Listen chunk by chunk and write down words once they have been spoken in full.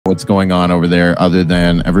what's going on over there other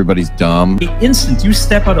than everybody's dumb. The instant you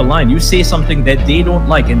step out of line, you say something that they don't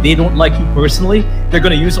like and they don't like you personally, they're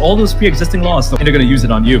going to use all those pre-existing laws and they're going to use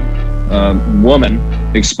it on you. Woman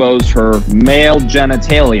exposed her male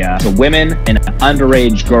genitalia to women and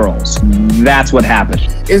underage girls. That's what happened.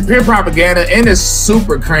 It's pure propaganda and it's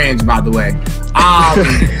super cringe, by the way.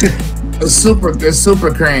 It's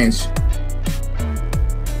super cringe.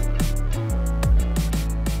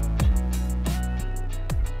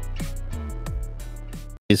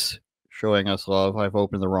 He's showing us love. I've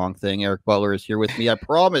opened the wrong thing. Eric Butler is here with me. I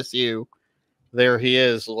promise you. There he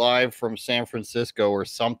is, live from San Francisco or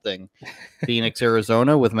something. Phoenix,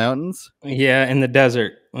 Arizona, with mountains. Yeah, in the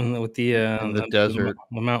desert, with the desert,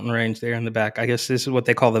 the mountain range there in the back. I guess this is what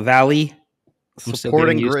they call the valley.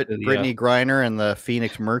 Supporting Brittney Griner and the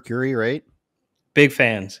Phoenix Mercury, right? Big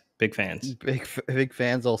fans, big fans, big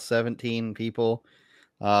fans. All 17 people.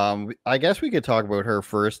 I guess we could talk about her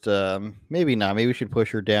first. Maybe not. Maybe we should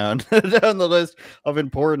push her down down the list of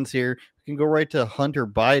importance here. You can go right to Hunter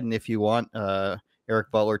Biden if you want.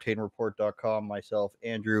 Eric Butler, TainReport.com, myself,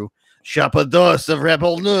 Andrew Chapados of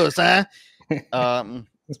Rebel News, huh? Is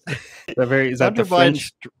that the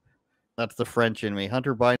French? That's the French in me.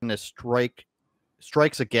 Hunter Biden is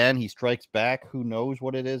strikes again. He strikes back. Who knows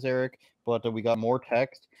what it is, Eric? But we got more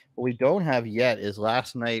text. What we don't have yet is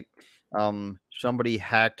last night. Somebody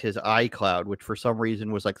hacked his iCloud, which for some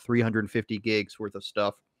reason was like 350 gigs worth of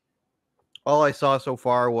stuff. All I saw so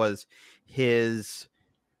far was his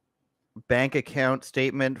bank account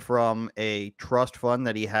statement from a trust fund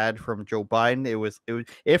that he had from Joe Biden. It was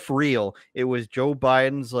if real, it was Joe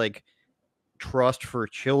Biden's like trust for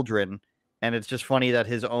children, and it's just funny that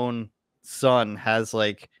his own son has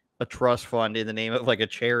like a trust fund in the name of like a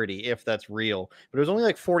charity, if that's real. But it was only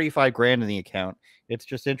like 45 grand in the account. It's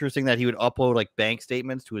just interesting that he would upload like bank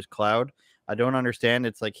statements to his cloud. I don't understand.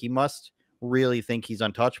 It's like he must really think he's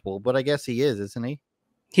untouchable, but I guess he is, isn't he?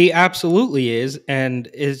 He absolutely is, and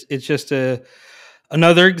it's just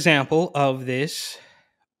another example of this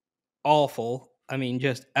awful, I mean,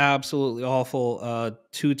 just absolutely awful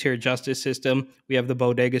two-tier justice system. We have the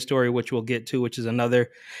Bodega story, which we'll get to, which is another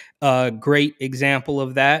great example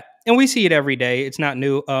of that. And we see it every day. It's not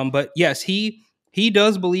new. But yes, he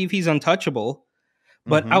does believe he's untouchable.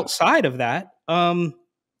 But outside of that,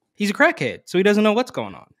 he's a crackhead, so he doesn't know what's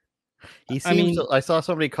going on. I saw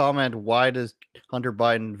somebody comment, why does Hunter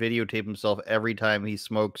Biden videotape himself every time he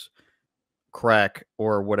smokes crack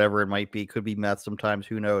or whatever it might be? Could be meth sometimes,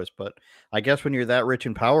 who knows? But I guess when you're that rich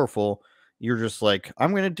and powerful, you're just like,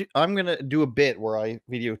 I'm gonna do a bit where I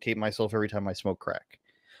videotape myself every time I smoke crack.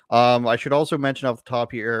 I should also mention off the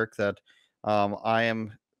top here, Eric, that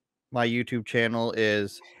my YouTube channel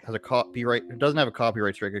has a copyright. It doesn't have a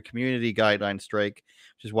copyright strike, a community guideline strike,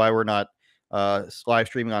 which is why we're not live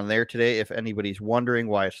streaming on there today. If anybody's wondering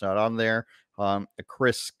why it's not on there, a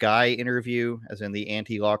Chris Sky interview, as in the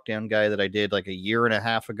anti-lockdown guy that I did like a year and a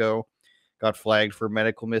half ago, got flagged for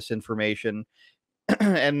medical misinformation.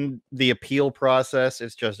 And the appeal process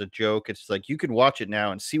is just a joke. It's like, you can watch it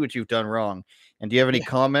now and see what you've done wrong. And do you have any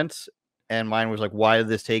comments? And mine was like, why did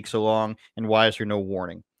this take so long? And why is there no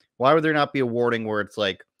warning? Why would there not be a warning where it's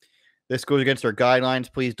like, this goes against our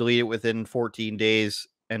guidelines, please delete it within 14 days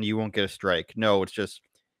and you won't get a strike? No, it's just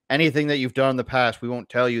anything that you've done in the past, we won't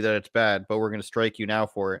tell you that it's bad, but we're going to strike you now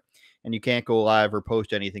for it. And you can't go live or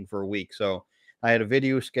post anything for a week. So I had a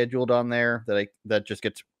video scheduled on there that just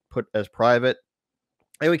gets put as private.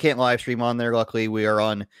 And we can't live stream on there. Luckily, we are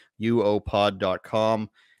on uopod.com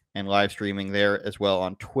and live streaming there as well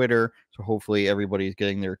on Twitter. So hopefully everybody's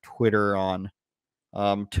getting their Twitter on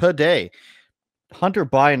today. Hunter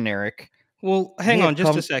Biden, Eric. Well, hang on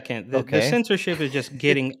just a second. The censorship is just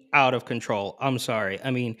getting out of control. I'm sorry.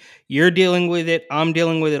 I mean, you're dealing with it. I'm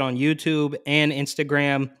dealing with it on YouTube and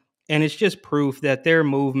Instagram. And it's just proof that their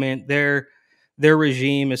movement, their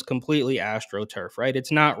regime is completely astroturf, right?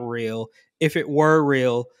 It's not real. If it were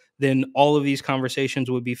real, then all of these conversations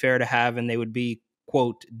would be fair to have and they would be,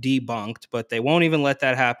 quote, debunked. But they won't even let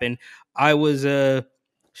that happen.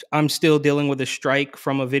 I'm still dealing with a strike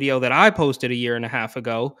from a video that I posted a year and a half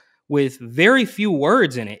ago with very few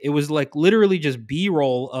words in it. It was like literally just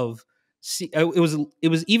B-roll of, it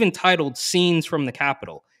was even titled Scenes from the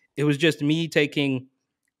Capitol. It was just me taking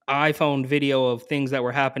iPhone video of things that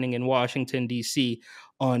were happening in Washington, D.C.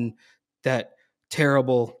 on that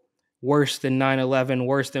terrible, worse than 9/11,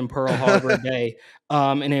 worse than Pearl Harbor day.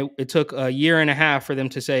 And it took a year and a half for them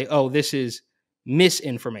to say, oh, this is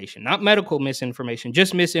misinformation, not medical misinformation,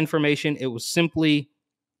 just misinformation. It was simply,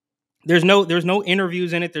 there's no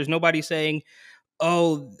interviews in it. There's nobody saying,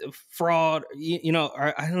 oh, fraud, you know,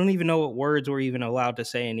 I don't even know what words we're even allowed to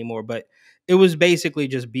say anymore, but it was basically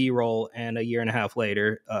just B-roll, and a year and a half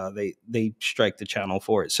later, they strike the channel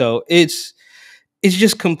for it. So it's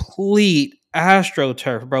just complete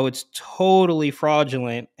astroturf, bro. It's totally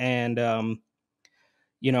fraudulent, and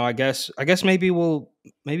you know, I guess maybe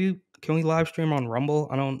can we live stream on Rumble?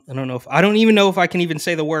 I don't even know if I can even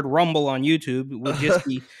say the word Rumble on YouTube. We'll just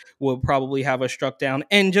be will probably have us struck down.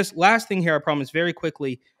 And just last thing here, I promise, very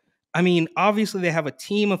quickly. I mean, obviously they have a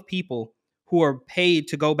team of people who are paid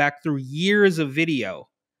to go back through years of video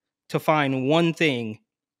to find one thing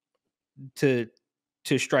to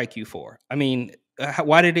strike you for. I mean,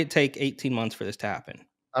 why did it take 18 months for this to happen?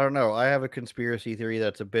 I don't know. I have a conspiracy theory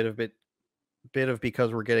that's a bit of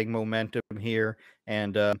because we're getting momentum here,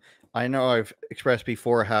 and I know I've expressed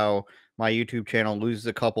before how my YouTube channel loses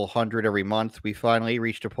a couple hundred every month. We finally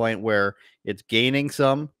reached a point where it's gaining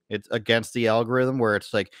some. It's against the algorithm where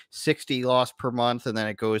it's like 60 lost per month, and then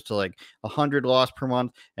it goes to like 100 lost per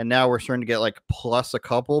month, and now we're starting to get like plus a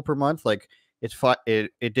couple per month. Like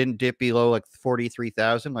it didn't dip below like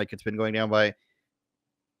 43,000. Like it's been going down by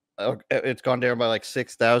it's gone down by like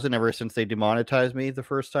 6,000 ever since they demonetized me the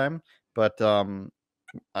first time. But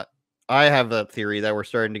I have a theory that we're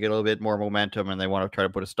starting to get a little bit more momentum, and they want to try to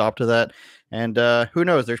put a stop to that. And who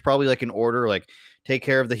knows? There's probably like an order, like take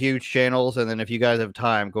care of the huge channels, and then if you guys have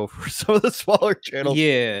time, go for some of the smaller channels.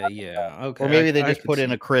 Yeah, okay. Or maybe they just put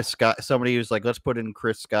in a Chris Sky. Somebody who's like, let's put in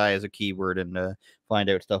Chris Sky as a keyword and find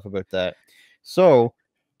out stuff about that. So,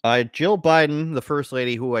 Jill Biden, the first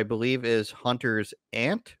lady, who I believe is Hunter's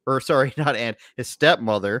aunt, or sorry, not aunt, his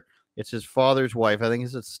stepmother. It's his father's wife. I think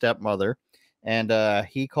it's his stepmother. And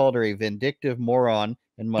he called her a vindictive moron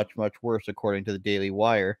and much, much worse, according to the Daily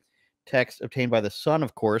Wire. Text obtained by the Sun,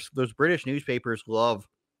 of course. Those British newspapers love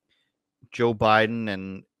Joe Biden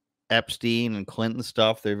and Epstein and Clinton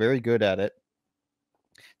stuff. They're very good at it.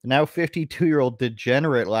 The now 52-year-old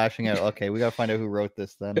degenerate lashing out. Okay, we got to find out who wrote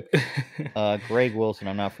this then. Greg Wilson.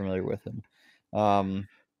 I'm not familiar with him.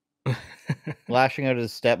 Lashing out at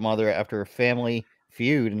his stepmother after a family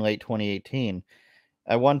feud in late 2018.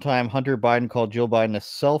 At one time, Hunter Biden called Jill Biden a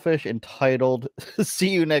selfish, entitled, see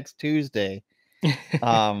you next Tuesday.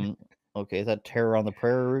 Okay, is that Terror on the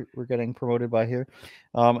Prairie we're getting promoted by here?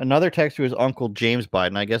 Another text to his uncle, James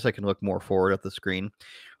Biden. I guess I can look more forward at the screen.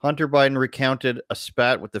 Hunter Biden recounted a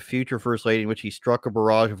spat with the future first lady in which he struck a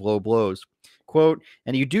barrage of low blows. Quote,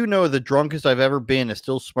 and you do know the drunkest I've ever been is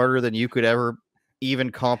still smarter than you could ever even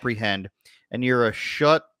comprehend. And you're a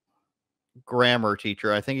shut grammar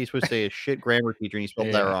teacher. I think he's supposed to say a shit grammar teacher, and he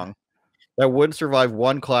spelled that wrong. That wouldn't survive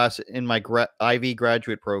one class in my Ivy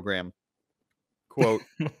graduate program. Quote,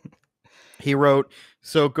 he wrote,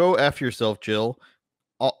 so go F yourself, Jill.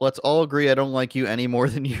 Let's all agree I don't like you any more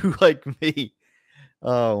than you like me.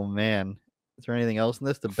 Oh, man. Is there anything else in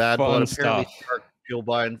this? The bad blood apparently sparked Jill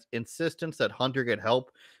Biden's insistence that Hunter get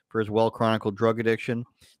help for his well-chronicled drug addiction.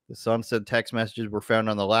 The Sun said text messages were found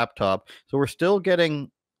on the laptop. So we're still getting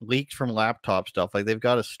leaks from laptop stuff. Like they've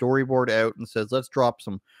got a storyboard out and says, let's drop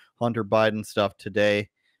some Hunter Biden stuff today.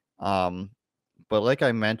 But like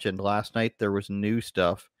I mentioned last night, there was new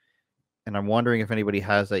stuff, and I'm wondering if anybody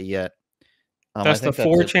has that yet. That's the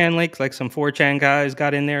 4chan leaks, like some 4chan guys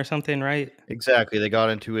got in there or something, right? Exactly. They got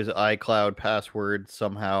into his iCloud password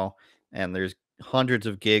somehow, and there's hundreds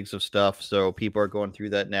of gigs of stuff. So people are going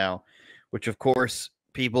through that now, which of course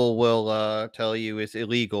people will tell you is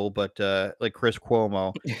illegal, but like Chris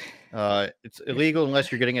Cuomo, it's illegal unless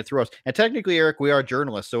you're getting it through us. And technically, Eric, we are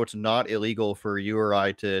journalists, so it's not illegal for you or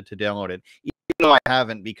I to download it. Even though I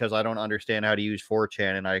haven't, because I don't understand how to use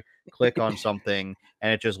 4chan, and I click on something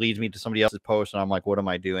and it just leads me to somebody else's post, and I'm like, what am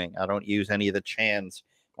I doing? I don't use any of the chans,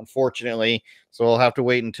 unfortunately, so I'll have to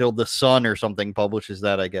wait until the Sun or something publishes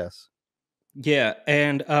that, I guess. Yeah,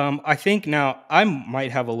 and I think now I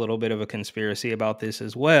might have a little bit of a conspiracy about this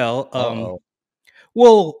as well.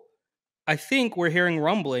 Well, I think we're hearing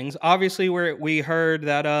rumblings. Obviously, we heard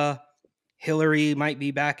that Hillary might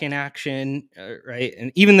be back in action, right?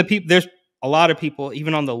 And even the people, there's a lot of people,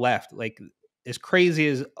 even on the left, like as crazy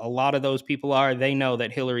as a lot of those people are, they know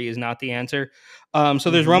that Hillary is not the answer.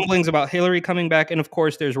 So there's rumblings about Hillary coming back, and of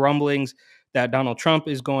course, there's rumblings that Donald Trump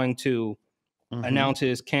is going to announce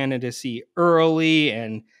his candidacy early,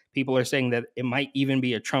 and people are saying that it might even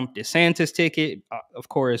be a Trump DeSantis ticket. Of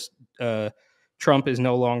course, Trump is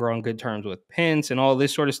no longer on good terms with Pence and all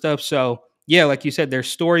this sort of stuff. So yeah, like you said, they're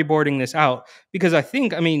storyboarding this out because I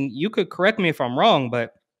mean, you could correct me if I'm wrong,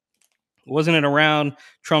 but wasn't it around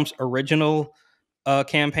Trump's original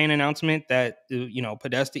campaign announcement that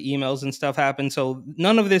Podesta emails and stuff happened. So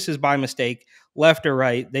none of this is by mistake, left or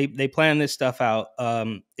right. They plan this stuff out.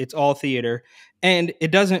 It's all theater, and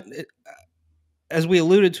it doesn't. As we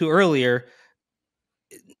alluded to earlier,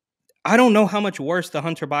 I don't know how much worse the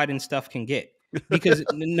Hunter Biden stuff can get, because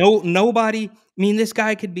nobody. I mean, this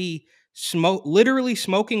guy could be literally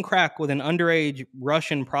smoking crack with an underage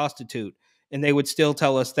Russian prostitute, and they would still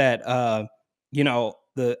tell us that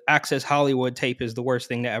the Access Hollywood tape is the worst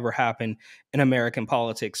thing to ever happen in American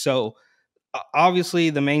politics. So obviously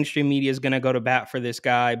the mainstream media is going to go to bat for this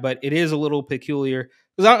guy, but it is a little peculiar.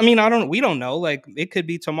 Because we don't know. Like, it could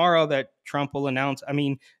be tomorrow that Trump will announce. I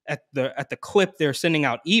mean, at the clip they're sending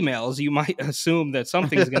out emails, you might assume that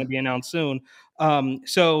something's going to be announced soon.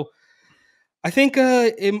 So I think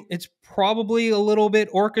it's probably a little bit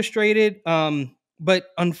orchestrated. But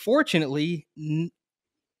unfortunately, Joe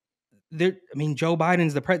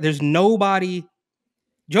Biden's the president. There's nobody.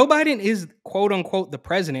 Joe Biden is quote unquote the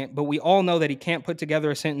president, but we all know that he can't put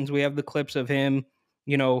together a sentence. We have the clips of him,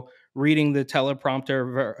 reading the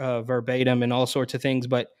teleprompter verbatim and all sorts of things.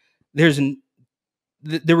 But there's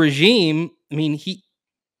the regime. I mean,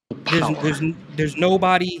 there's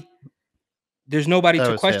nobody. There's nobody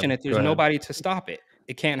to question it. There's nobody to stop it.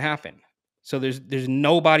 It can't happen. So there's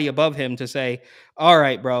nobody above him to say, all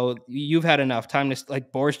right, bro, you've had enough time to,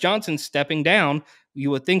 like, Boris Johnson stepping down. You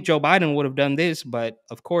would think Joe Biden would have done this, but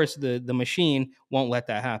of course the machine won't let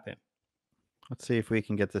that happen. Let's see if we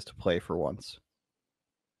can get this to play for once.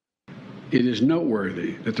 It is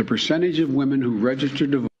noteworthy that the percentage of women who register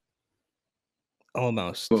to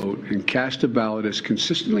vote and cast a ballot is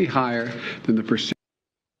consistently higher than the percentage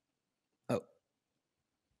of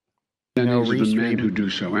the men who do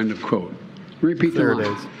so. End of quote. Repeat the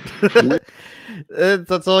line. It is.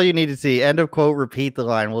 That's all you need to see. End of quote. Repeat the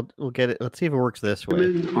line. We'll get it. Let's see if it works this way.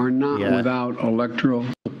 Women are not without electoral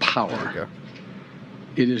power.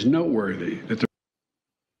 It is noteworthy that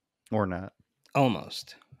or not.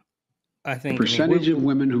 Almost. I think the percentage of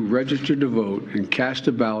women who register to vote and cast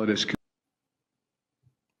a ballot is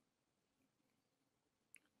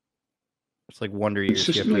it's like Wonder Years.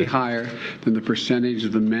 Consistently higher than the percentage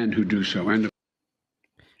of the men who do so.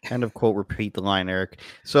 End of quote. Repeat the line, Eric.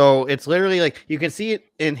 So it's literally like you can see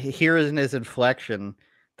it in his inflection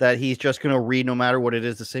that he's just going to read no matter what it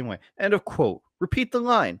is the same way. End of quote. Repeat the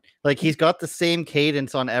line. Like, he's got the same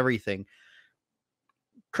cadence on everything.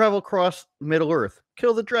 Travel across Middle Earth.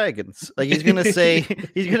 Kill the dragons. Like, he's gonna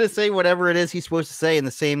say whatever it is he's supposed to say in the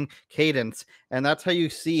same cadence, and that's how you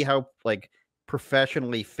see how like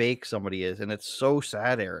professionally fake somebody is. And it's so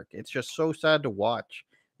sad, Eric. It's just so sad to watch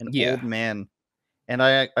an old man. And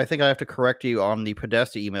I think I have to correct you on the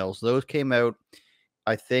Podesta emails. Those came out,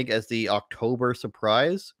 I think, as the October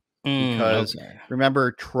surprise. Because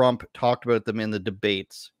remember, Trump talked about them in the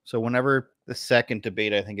debates. So whenever the second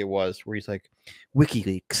debate, I think it was, where he's like,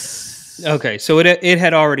 WikiLeaks. Okay, so it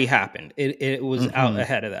had already happened. It was out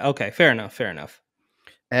ahead of that. Okay, fair enough.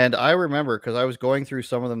 And I remember, because I was going through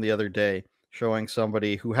some of them the other day, showing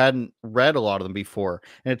somebody who hadn't read a lot of them before.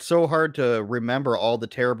 And it's so hard to remember all the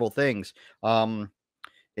terrible things.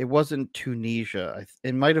 It wasn't Tunisia.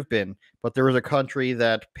 It might have been, but there was a country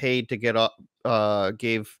that paid to get up,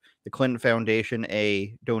 gave the Clinton Foundation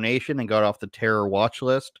a donation and got off the terror watch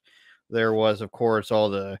list. There was, of course, all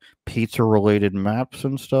the pizza-related maps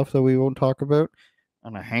and stuff that we won't talk about,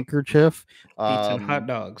 on a handkerchief. Pizza and hot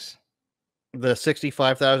dogs. The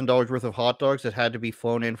 $65,000 worth of hot dogs that had to be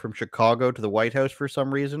flown in from Chicago to the White House for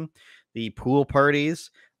some reason. The pool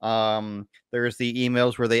parties. There's the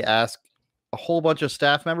emails where they ask a whole bunch of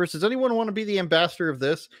staff members, does anyone want to be the ambassador of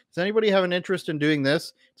this? Does anybody have an interest in doing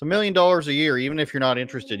this? It's $1 million a year. Even if you're not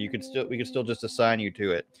interested, we could still just assign you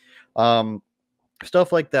to it.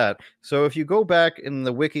 Stuff like that. So if you go back in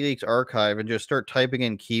the WikiLeaks archive and just start typing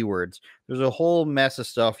in keywords, there's a whole mess of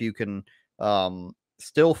stuff you can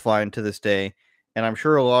still find to this day. And I'm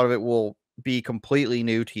sure a lot of it will be completely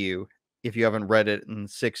new to you if you haven't read it in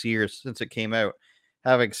 6 years since it came out.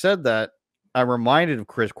 Having said that, I'm reminded of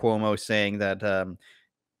Chris Cuomo saying that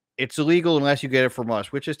it's illegal unless you get it from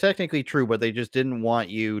us, which is technically true, but they just didn't want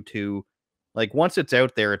you to, like, once it's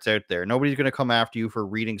out there, it's out there. Nobody's going to come after you for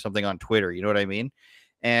reading something on Twitter. You know what I mean?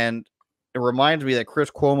 And it reminds me that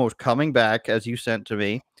Chris Cuomo's coming back, as you sent to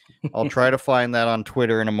me. I'll try to find that on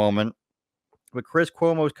Twitter in a moment. But Chris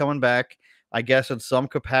Cuomo's coming back, I guess, in some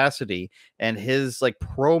capacity. And his, like,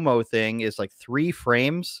 promo thing is like 3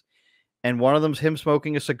 frames. And one of them's him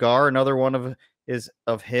smoking a cigar. Another one is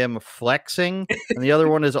of him flexing. And the other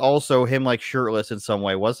one is also him, like, shirtless in some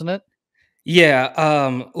way, wasn't it? Yeah.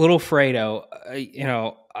 Little Fredo,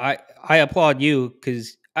 I applaud you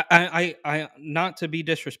because I not to be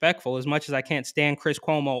disrespectful, as much as I can't stand Chris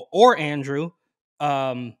Cuomo or Andrew,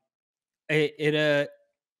 it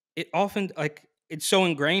often, like, it's so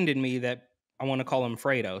ingrained in me that I want to call him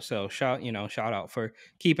Fredo. So shout out for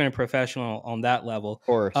keeping it professional on that level. Of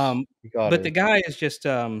course. But the guy is just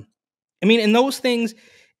I mean, in those things,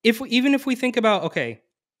 even if we think about, okay,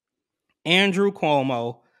 Andrew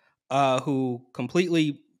Cuomo, who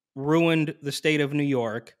completely ruined the state of New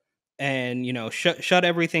York and, shut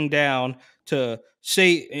everything down to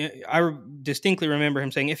say, I distinctly remember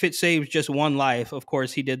him saying, if it saves just one life. Of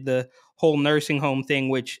course, he did the whole nursing home thing,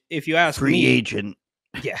 which, if you ask free me, agent.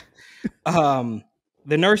 Yeah. The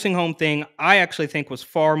nursing home thing, I actually think, was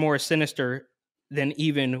far more sinister than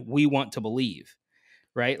even we want to believe,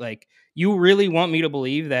 right? Like, you really want me to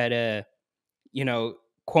believe that,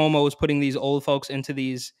 Cuomo is putting these old folks into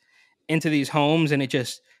these homes, and it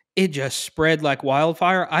just spread like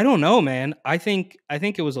wildfire? I don't know, man. I think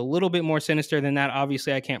it was a little bit more sinister than that.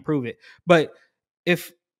 Obviously, I can't prove it, but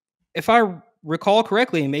if I recall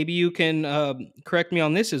correctly, and maybe you can correct me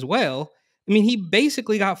on this as well, I mean, he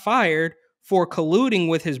basically got fired for colluding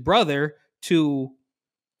with his brother to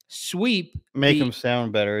make him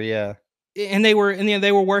sound better. Yeah, and they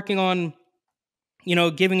were working on,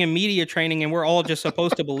 giving him media training, and we're all just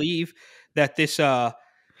supposed to believe that this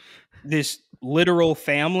literal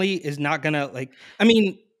family is not gonna, like, I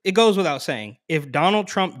mean, it goes without saying, if Donald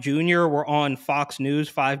Trump Jr. were on Fox News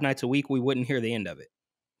 5 nights a week, we wouldn't hear the end of it.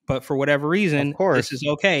 But for whatever reason, this is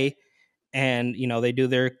okay. And, they do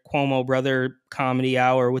their Cuomo brother comedy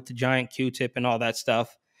hour with the giant Q-tip and all that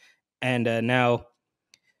stuff. And now,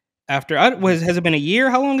 after has it been a year?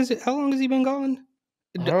 How long has he been gone?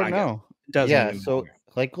 I don't know. Yeah. So,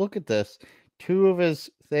 like, look at this. 2 of his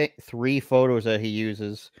 3 photos that he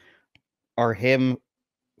uses are him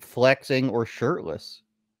flexing or shirtless.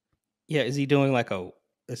 Yeah. Is he doing like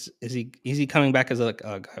is he coming back as a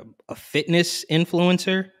fitness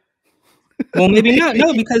influencer? Well, maybe not.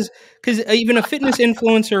 No, because even a fitness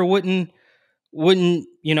influencer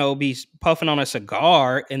wouldn't be puffing on a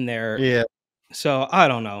cigar in there. Yeah. So I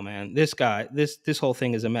don't know, man. This guy, this whole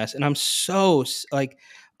thing is a mess, and I'm so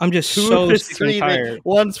I'm just so sick and tired.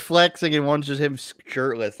 One's flexing and one's just him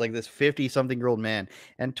shirtless, like this 50-something-year-old man.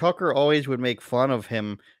 And Tucker always would make fun of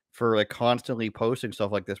him for, like, constantly posting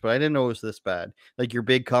stuff like this, but I didn't know it was this bad. Like, your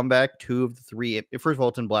big comeback, 2 of the 3. First of all,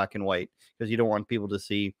 it's in black and white because you don't want people to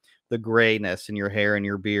see the grayness in your hair and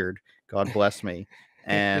your beard. God bless me.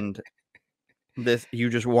 And this, you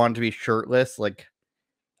just want to be shirtless. Like,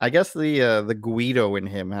 I guess the Guido in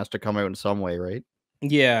him has to come out in some way, right?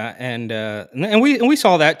 Yeah, and we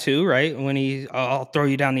saw that too, right? When I'll throw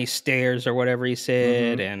you down these stairs or whatever he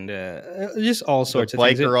said, and just all sorts of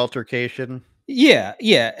things. Biker altercation. Yeah,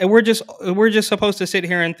 and we're just supposed to sit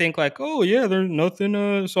here and think like, oh yeah, there's nothing.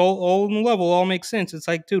 It's all on the level, all makes sense. It's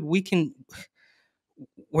like, dude,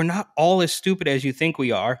 we're not all as stupid as you think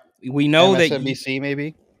we are. We know MSNBC that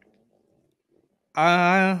maybe.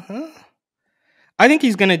 I think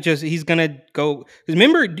he's gonna go.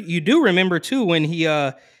 Remember, you do remember too when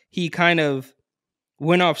he kind of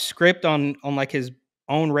went off script on like his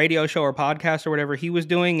own radio show or podcast or whatever he was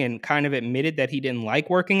doing, and kind of admitted that he didn't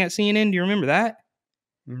like working at CNN. Do you remember that?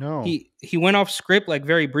 No. He went off script, like,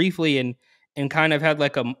 very briefly, and kind of had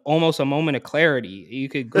like almost a moment of clarity. You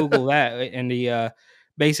could Google that, and he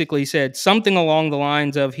basically said something along the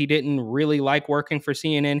lines of he didn't really like working for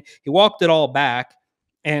CNN. He walked it all back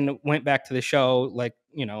and went back to the show like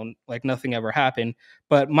nothing ever happened.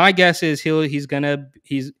 But my guess is he's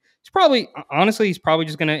probably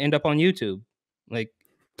just gonna end up on YouTube. Like,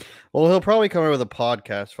 well, he'll probably come out with a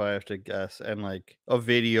podcast, if I have to guess, and like a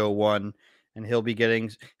video one, and he'll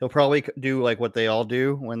probably do like what they all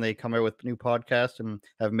do when they come out with new podcasts and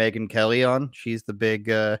have Megyn Kelly on. She's the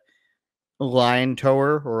big line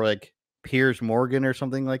tower, or like Piers Morgan or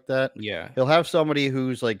something like that. Yeah, he'll have somebody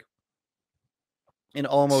who's like in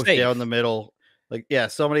almost safe down the middle, like, yeah,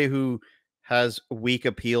 somebody who has weak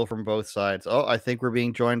appeal from both sides. Oh, I think we're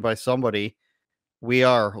being joined by somebody. We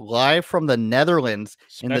are live from the Netherlands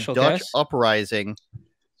in the Dutch uprising.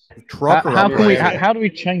 How do we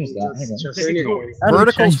change that?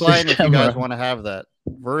 Vertical's fine if you guys want to have that.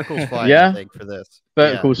 Vertical's fine, yeah? I think, for this.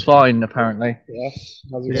 Vertical's fine, apparently. Yeah.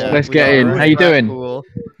 Let's get in. How you doing? Cool.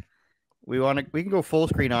 We can go full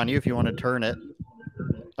screen on you if you want to turn it.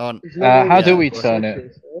 How do we turn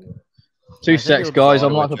it? 2 secs, guys.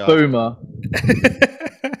 I'm like a boomer.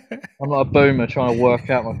 I'm like a boomer trying to work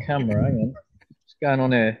out my camera. Hang on. What's going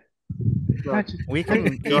on here? We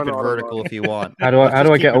can keep it vertical if you want. How do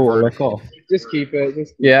I get all like off? Just keep it.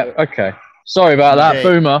 Yeah. Okay. Sorry about that,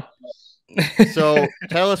 boomer. So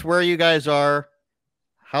tell us where you guys are,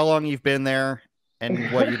 how long you've been there,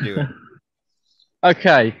 and what you're doing.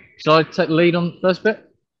 Okay, shall I take the lead on the first bit?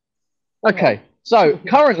 Okay, so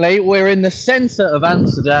currently we're in the centre of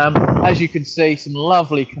Amsterdam. As you can see, some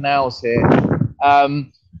lovely canals here.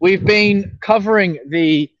 We've been covering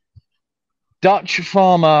the Dutch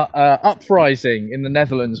farmer uprising in the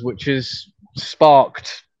Netherlands, which has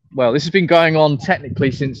sparked, well, this has been going on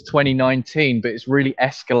technically since 2019, but it's really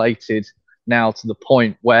escalated now to the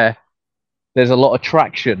point where there's a lot of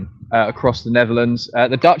traction across the Netherlands.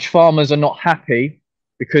 The Dutch farmers are not happy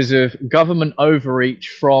because of government overreach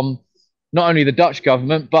from not only the Dutch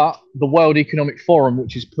government, but the World Economic Forum,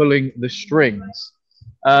 which is pulling the strings.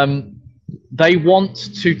 They want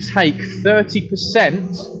to take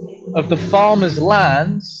 30% of the farmers'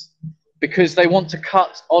 lands because they want to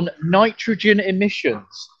cut on nitrogen emissions.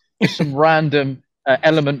 Just some random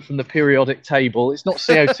element from the periodic table. It's not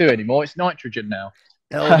CO2 anymore, it's nitrogen now.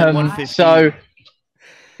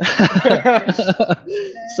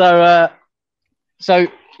 So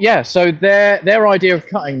their idea of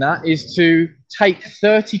cutting that is to take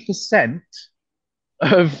 30%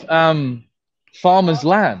 of farmers'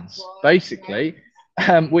 lands, basically,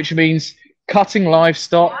 which means cutting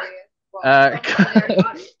livestock,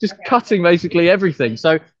 just cutting basically everything.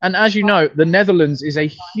 So, and as you know, the Netherlands is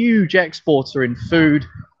a huge exporter in food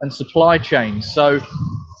and supply chains. So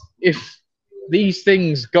if these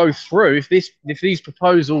things go through, if these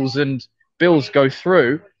proposals and bills go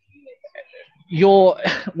through, I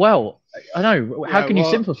know. How can you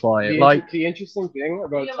simplify it? The interesting thing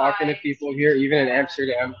about talking to people here, even in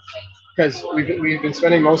Amsterdam, because we've been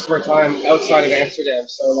spending most of our time outside of Amsterdam.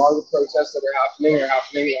 So a lot of the protests that are happening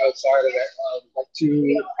outside of it, like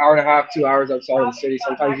 2 hours outside of the city,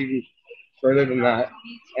 sometimes even further than that.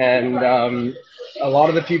 And a lot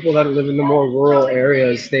of the people that live in the more rural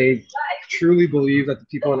areas, they truly believe that the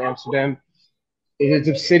people in Amsterdam, it's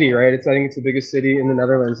a city, right? I think it's the biggest city in the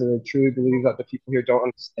Netherlands, and they truly believe that the people here don't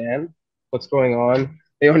understand what's going on.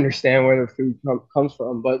 They understand where their food comes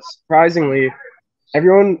from. But surprisingly,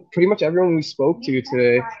 pretty much everyone we spoke to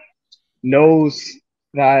today knows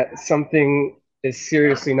that something is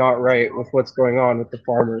seriously not right with what's going on with the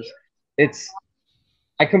farmers.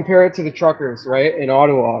 I compare it to the truckers, right, in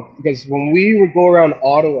Ottawa, because when we would go around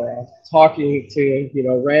Ottawa talking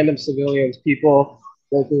to, random civilians, people,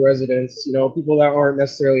 local residents, people that aren't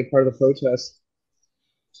necessarily part of the protest,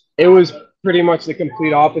 it was pretty much the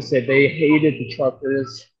complete opposite. They hated the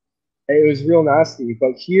truckers. It was real nasty.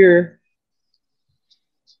 But here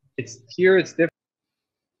it's different.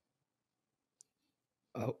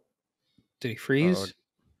 Oh, did he freeze?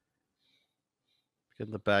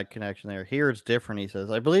 Getting the bad connection there. Here it's different, he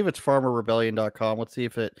says. I believe it's farmerrebellion.com. Let's see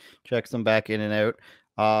if it checks them back in and out.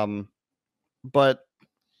 But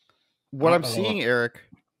what I'm seeing, Eric,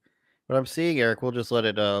 we'll just let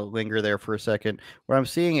it linger there for a second. What I'm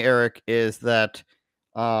seeing, Eric, is that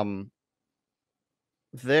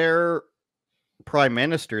their prime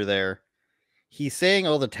minister there, he's saying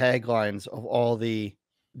all the taglines of all the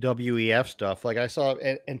WEF stuff. Like I saw,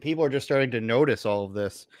 and people are just starting to notice all of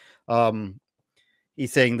this.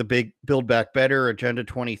 He's saying the big Build Back Better, Agenda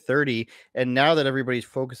 2030. And now that everybody's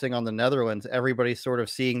focusing on the Netherlands, everybody's sort of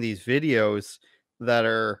seeing these videos that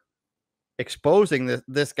are exposing that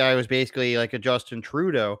this guy was basically like a Justin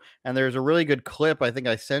Trudeau. And there's a really good clip I think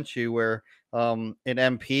I sent you where an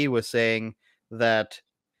MP was saying that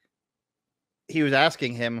he was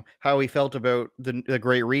asking him how he felt about the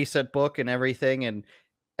Great Reset book and everything,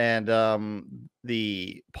 and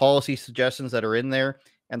the policy suggestions that are in there.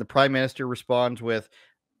 And the prime minister responds with,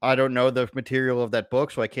 "I don't know the material of that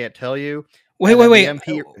book, so I can't tell you." Wait.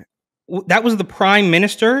 MP... That was the prime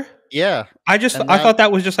minister? Yeah. I thought that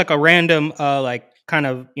was just like a random, kind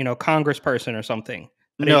of, congressperson or something.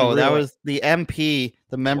 No, that was the MP,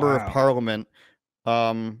 the member of parliament,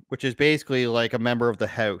 which is basically like a member of the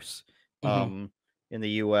House in the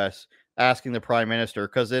US, asking the prime minister,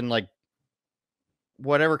 because in like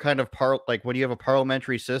whatever kind of when you have a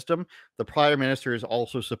parliamentary system, the prime minister is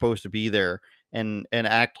also supposed to be there and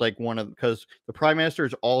act like because the prime minister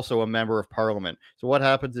is also a member of parliament. So what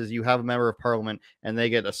happens is you have a member of parliament and they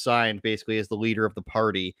get assigned basically as the leader of the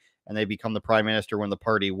party, and they become the prime minister when the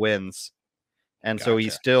party wins. And so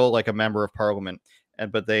he's still like a member of parliament.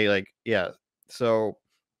 But they so.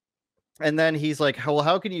 And then he's like, well,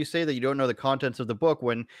 how can you say that you don't know the contents of the book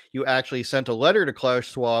when you actually sent a letter to Klaus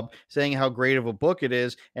Schwab saying how great of a book it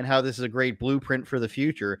is and how this is a great blueprint for the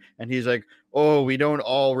future? And he's like, oh, we don't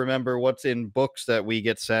all remember what's in books that we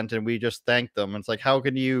get sent, and we just thank them. And it's like, how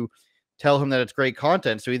can you tell him that it's great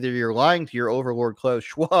content. So either you're lying to your overlord Klaus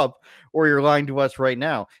Schwab, or you're lying to us right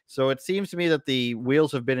now. So it seems to me that the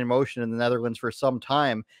wheels have been in motion in the Netherlands for some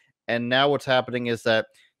time, and now what's happening is that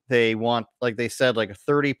they want, like they said, like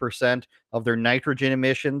 30% of their nitrogen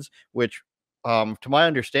emissions, which to my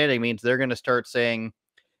understanding means they're going to start saying,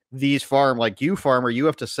 these like you farmer, you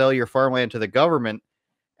have to sell your farmland to the government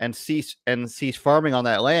and cease farming on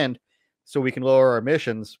that land, so we can lower our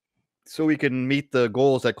emissions, so we can meet the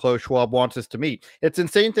goals that Klaus Schwab wants us to meet. It's an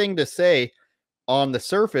insane thing to say on the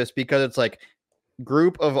surface, because it's like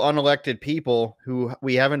group of unelected people who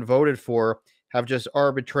we haven't voted for have just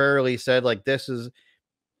arbitrarily said, like, this is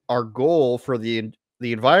our goal for the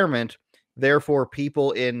environment. Therefore,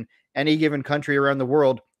 people in any given country around the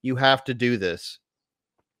world, you have to do this.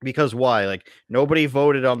 Because why? Like, nobody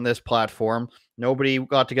voted on this platform. Nobody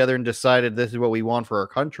got together and decided this is what we want for our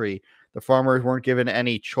country. The farmers weren't given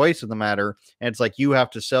any choice in the matter. And it's like, you have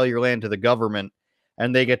to sell your land to the government,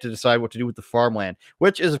 and they get to decide what to do with the farmland,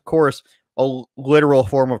 which is, of course, a literal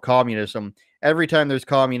form of communism. Every time there's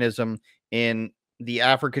communism in the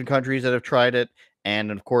African countries that have tried it,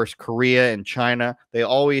 and of course, Korea and China, they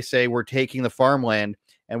always say we're taking the farmland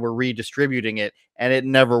and we're redistributing it, and it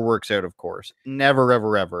never works out, of course. Never,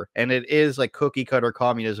 ever, ever. And it is like cookie cutter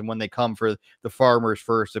communism when they come for the farmers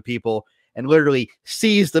first, the people, and literally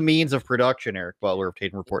seize the means of production. Eric Butler of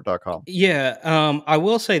TatumReport.com. Yeah, I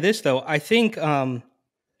will say this, though. I think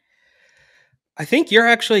you're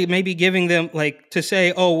actually maybe giving them, like, to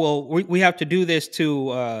say, oh, well, we have to do this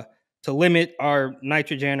to limit our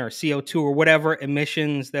nitrogen or CO2 or whatever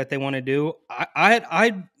emissions that they want to do.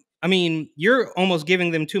 I mean, you're almost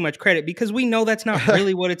giving them too much credit, because we know that's not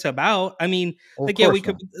really what it's about. I mean, Well, like, yeah, we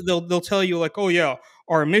could, they'll tell you, like, oh yeah,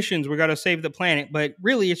 our emissions, we got to save the planet. But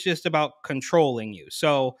really, it's just about controlling you.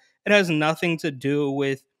 So it has nothing to do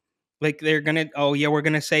with, like, they're going to, oh yeah, we're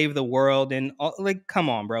going to save the world. And like, come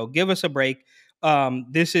on, bro, give us a break.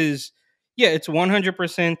 This is, yeah, it's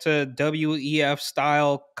 100% to WEF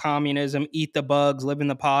style communism, eat the bugs, live in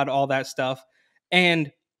the pod, all that stuff.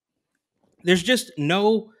 And there's just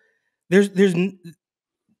no, they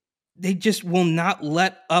just will not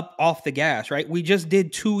let up off the gas, right? We just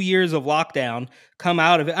did 2 years of lockdown, come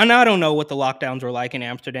out of it. And I don't know what the lockdowns were like in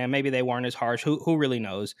Amsterdam. Maybe they weren't as harsh. Who really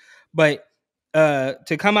knows? But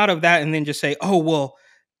to come out of that and then just say, oh, well,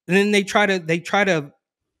 and then they try to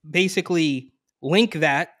basically link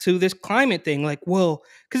that to this climate thing. Like, well,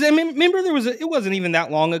 because I mean, remember it wasn't even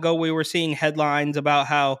that long ago we were seeing headlines about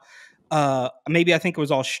how maybe I think it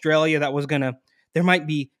was Australia that was there might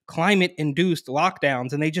be climate induced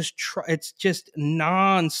lockdowns, and they just it's just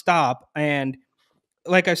nonstop. And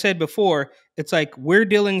like I said before, it's like we're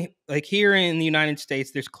dealing, like, here in the United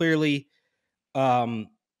States, there's clearly a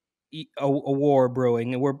war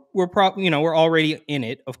brewing, and we're probably, we're already in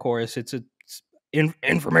it. Of course, it's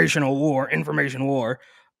information war.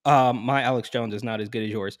 My Alex Jones is not as good as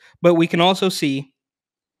yours, but we can also see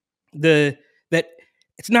that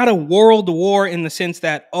it's not a world war in the sense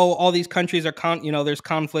that, oh, all these countries are there's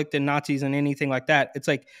conflict and Nazis and anything like that. It's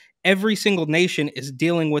like every single nation is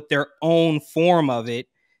dealing with their own form of it,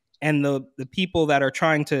 and the people that are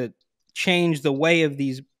trying to change the way of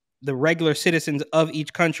the regular citizens of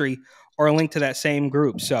each country are linked to that same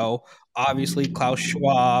group. So obviously Klaus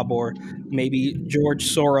Schwab, or maybe George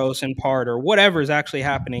Soros in part, or whatever is actually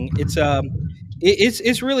happening.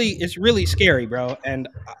 It's really scary, bro. And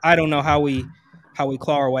I don't know how we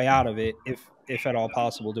claw our way out of it, if at all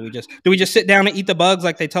possible. Do we just sit down and eat the bugs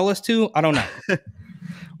like they tell us to? I don't know.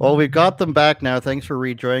 Well, we've got them back now. Thanks for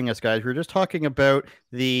rejoining us, guys. We're just talking about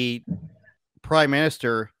the Prime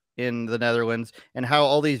Minister in the Netherlands and how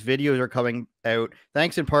all these videos are coming out,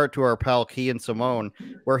 thanks in part to our pal Kean Simone,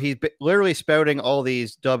 where he's literally spouting all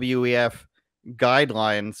these WEF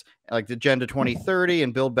guidelines, like the Agenda 2030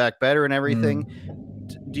 and Build Back Better and everything.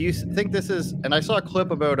 Do you think this is, and I saw a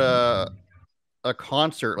clip about a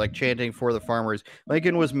concert, like, chanting for the farmers.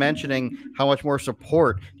 Lincoln was mentioning how much more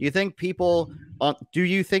support. Do you think that people on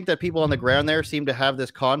the ground there seem to have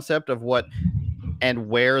this concept of what and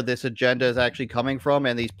where this agenda is actually coming from,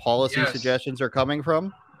 and these policy suggestions are coming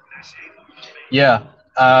from? Yeah,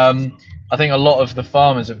 I think a lot of the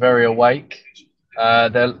farmers are very awake.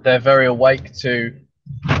 They're very awake to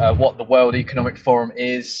what the World Economic Forum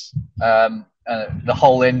is, the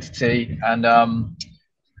whole entity, and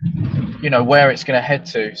where it's going to head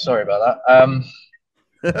to. Sorry about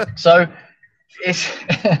that. So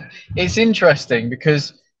it's interesting,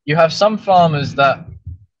 because you have some farmers that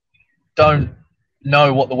don't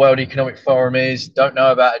know what the World Economic Forum is, don't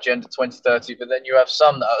know about Agenda 2030, but then you have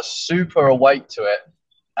some that are super awake to it,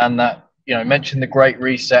 and that you know, mention the Great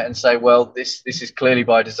Reset and say, well, this is clearly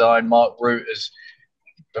by design. Mark Rutte is,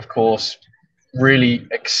 of course, really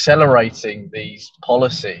accelerating these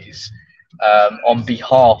policies on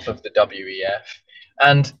behalf of the WEF.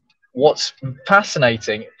 And what's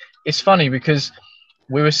fascinating, it's funny because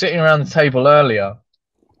we were sitting around the table earlier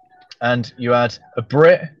and you had a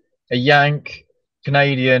Brit, a Yank,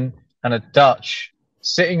 Canadian, and a Dutch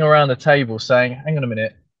sitting around the table saying, hang on a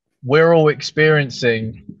minute, we're all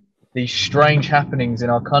experiencing these strange happenings in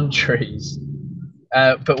our countries,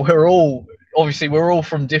 but we're all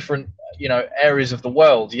from different, you know, areas of the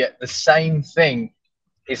world, yet the same thing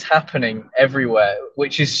is happening everywhere,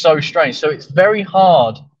 which is so strange. So it's very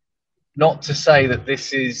hard not to say that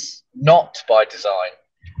this is not by design,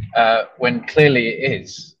 when clearly it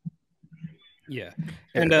is. Yeah.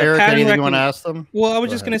 And Eric, anything you want to ask them? Well, I was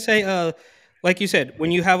just going to say, like you said,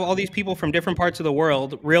 when you have all these people from different parts of the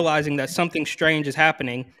world realizing that something strange is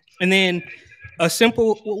happening, and then a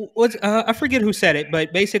simple, I forget who said it,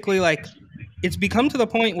 but basically, like, it's become to the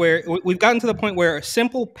point where we've gotten to the point where a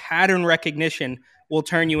simple pattern recognition will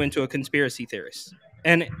turn you into a conspiracy theorist,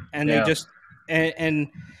 and they just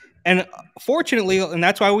and fortunately, and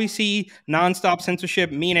that's why we see nonstop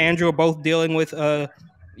censorship. Me and Andrew are both dealing with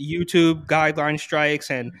YouTube guideline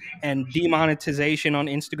strikes and demonetization on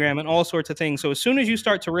Instagram and all sorts of things. So as soon as you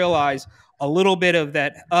start to realize a little bit of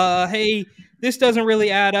that, hey, this doesn't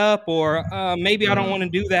really add up, or maybe I don't want to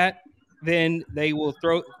do that, then they will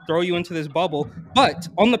throw you into this bubble. But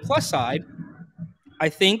on the plus side, I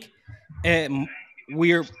think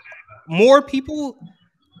more people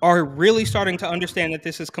are really starting to understand that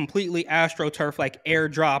this is completely astroturf, like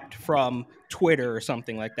airdropped from Twitter or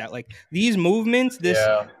something like that. Like these movements,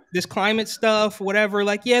 this climate stuff, whatever.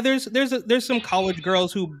 Like, yeah, there's some college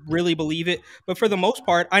girls who really believe it, but for the most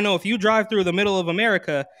part, I know if you drive through the middle of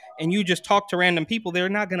America and you just talk to random people, they're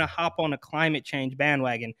not going to hop on a climate change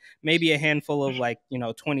bandwagon. Maybe a handful of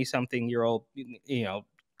 20-something-year-old,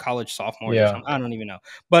 college sophomores or something. I don't even know.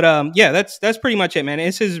 But yeah, that's pretty much it, man.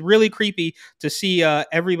 This is really creepy to see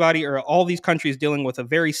everybody or all these countries dealing with a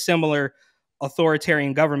very similar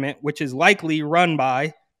authoritarian government, which is likely run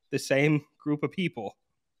by the same group of people.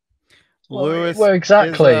 Lewis, well,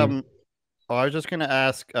 exactly. I was just going to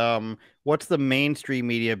ask, what's the mainstream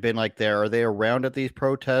media been like there? Are they around at these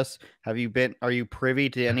protests? Are you privy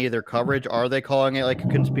to any of their coverage? Are they calling it like a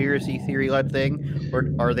conspiracy theory-led thing?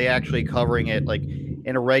 Or are they actually covering it like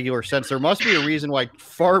in a regular sense? There must be a reason why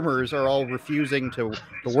farmers are all refusing to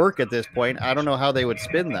work at this point. I don't know how they would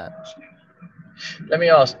spin that. Let me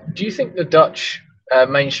ask, do you think the Dutch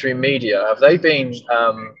mainstream media, have they been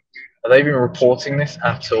reporting this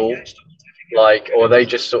at all? Like, or are they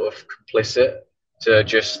just sort of complicit to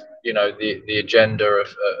just, the agenda of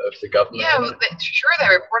the government? Yeah, well, sure, they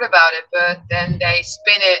report about it, but then they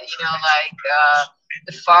spin it,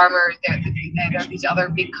 the farmers, there are these other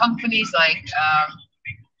big companies like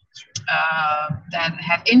that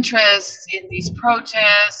have interests in these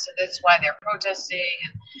protests, and that's why they're protesting,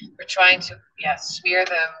 and we're trying to smear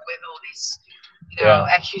them with all these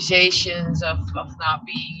accusations of not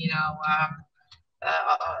being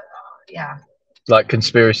like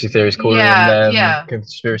conspiracy theories, calling them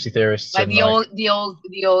conspiracy theorists. Like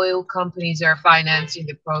the oil companies are financing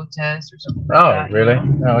the protests or something. Oh, like that, really?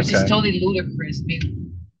 Oh, okay. Which is totally ludicrous.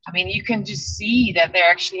 I mean, you can just see that they're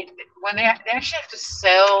actually they actually have to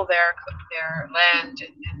sell their land,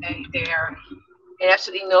 and they are in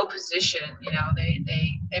absolutely no position.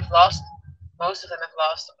 They've lost, most of them have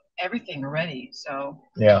lost everything already. So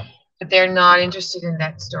but they're not interested in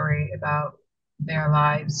that story about their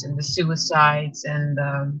lives and the suicides and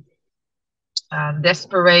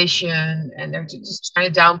desperation, and they're just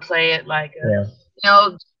trying to downplay it. Like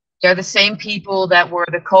they're the same people that were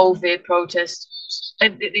the COVID protesters.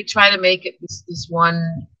 They try to make it this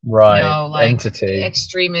one entity,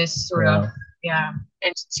 extremist sort of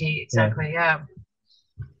entity. Exactly.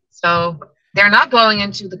 So they're not going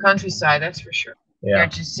into the countryside, that's for sure. They're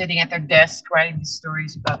just sitting at their desk writing these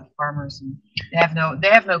stories about the farmers, and they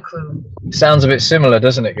have no clue. Sounds a bit similar,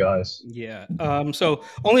 doesn't it, guys? Yeah. So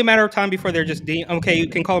only a matter of time before they're just okay, you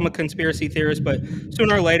can call them a conspiracy theorist, but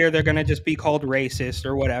sooner or later they're gonna just be called racist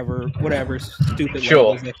or whatever stupid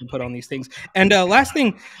labels they can put on these things. And last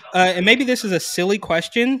thing, and maybe this is a silly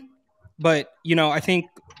question, but I think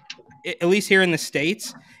at least here in the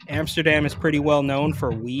States, Amsterdam is pretty well known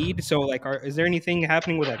for weed. So, like, is there anything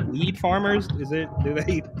happening with like weed farmers? Do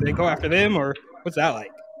they go after them, or what's that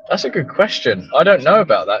like? That's a good question. I don't know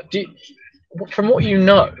about that. From what you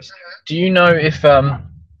know, do you know if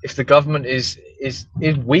the government is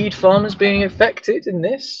weed farmers being affected in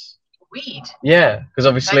this? Weed. Yeah, because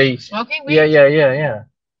obviously like smoking weed. Yeah.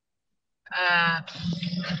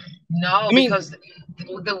 No, I mean- because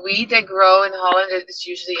the wheat they grow in Holland is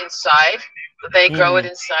usually inside. But they grow it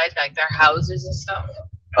inside like their houses and stuff.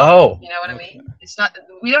 Oh. You know what I mean? It's not.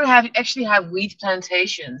 We don't actually have wheat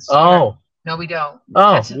plantations. Oh. No, we don't.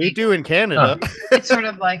 Oh. That's We do in Canada. It's sort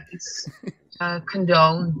of like it's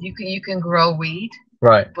condoned. You can grow wheat,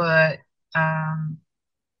 Right. but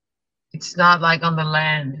it's not like on the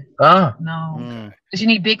land. Ah. No, because you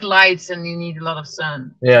need big lights and you need a lot of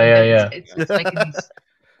sun. Yeah. It's like these.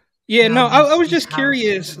 Yeah, no, I was these just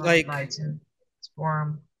curious, houses with like, lights and it's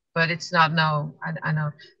warm, but it's not. No, I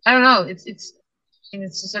know. I don't know. It's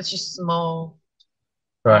such a small.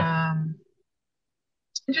 Right.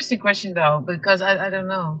 Interesting question though, because I don't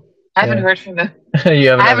know. I haven't heard from them.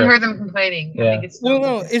 You I haven't heard them complaining. Yeah. I think it's well,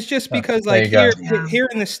 no, it's just because there like you go. here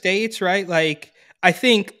in the States, right? Like I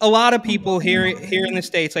think a lot of people here in the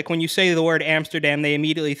States, like when you say the word Amsterdam, they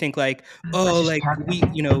immediately think like, oh, like we,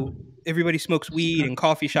 you know, everybody smokes weed in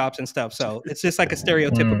coffee shops and stuff. So it's just like a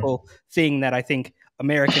stereotypical thing that I think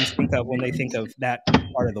Americans think of when they think of that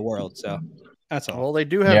part of the world. So that's all. Well, they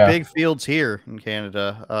do have big fields here in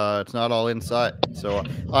Canada. It's not all inside. So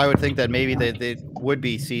I would think that maybe they would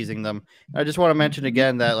be seizing them. I just want to mention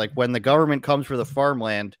again that like when the government comes for the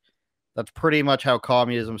farmland, that's pretty much how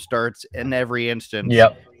communism starts in every instance.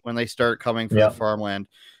 Yep. When they start coming for the farmland.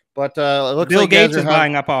 But it looks Bill like Gates is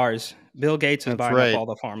buying up ours. Bill Gates is buying up all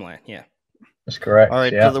the farmland. Yeah. That's correct. All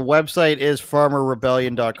right. So the website is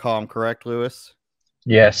farmerrebellion.com, correct, Lewis?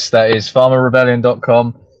 Yes, that is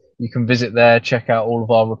farmerrebellion.com. You can visit there, check out all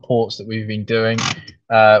of our reports that we've been doing.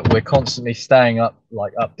 We're constantly staying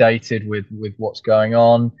updated with what's going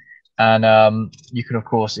on. And you can, of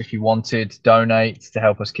course, if you wanted, donate to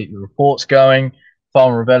help us keep the reports going.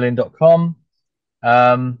 farmerrebellion.com.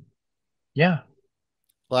 Yeah.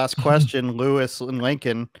 Last question, Lewis and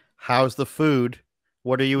Lincoln. How's the food?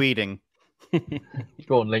 What are you eating?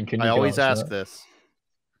 Go on, Lincoln. I always ask this.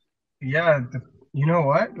 Yeah, you know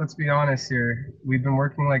what? Let's be honest here. We've been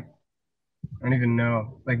working like I don't even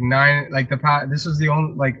know, like this was the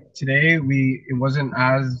only today it wasn't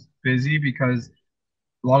as busy because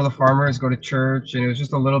a lot of the farmers go to church and it was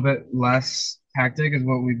just a little bit less hectic as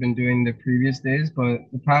what we've been doing the previous days. But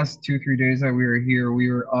the past 2-3 days that we were here,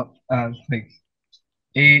 we were up at like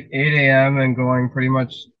 8 a.m. and going pretty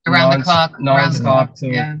much around the clock, non-stop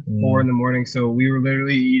till 4 in the morning. So we were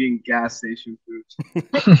literally eating gas station food.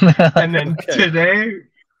 And then today,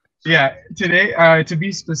 to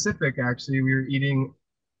be specific, actually, we were eating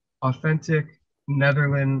authentic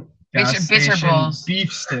Netherlands gas station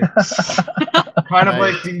beef sticks. Kind of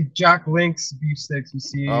like the Jack Link's beef sticks you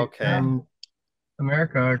see in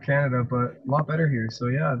America or Canada, but a lot better here. So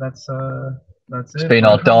yeah, that's it. It's been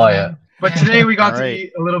our diet. But today we got to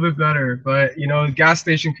eat a little bit better. But gas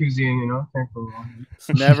station cuisine, can't go wrong. It's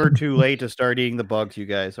never too late to start eating the bugs, you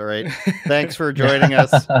guys. All right. Thanks for joining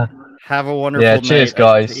us. Have a wonderful night. Cheers,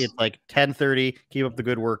 guys. It's like 10:30. Keep up the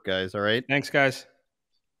good work, guys. All right. Thanks, guys.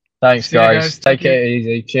 Thanks, guys. Take it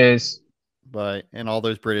easy. Cheers. Bye. And all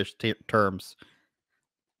those British terms.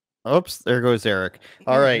 Oops, there goes Eric.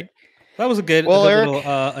 All right. That was a good, Eric,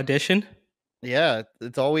 little addition. Yeah,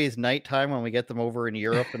 it's always nighttime when we get them over in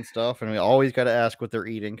Europe and stuff, and we always got to ask what they're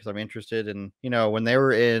eating because I'm interested in, when they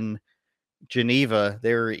were in Geneva,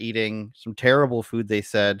 they were eating some terrible food, they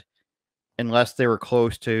said, unless they were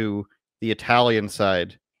close to the Italian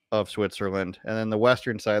side of Switzerland. And then the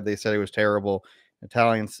Western side, they said it was terrible.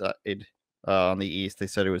 Italian side on the East, they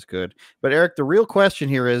said it was good. But Eric, the real question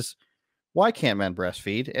here is, why can't men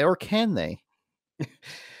breastfeed, or can they?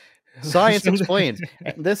 Science Explains.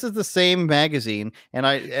 This is the same magazine, and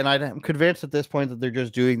I'm convinced at this point that they're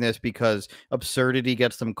just doing this because absurdity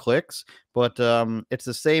gets them clicks. But it's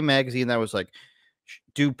the same magazine that was like,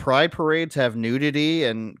 do pride parades have nudity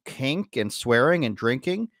and kink and swearing and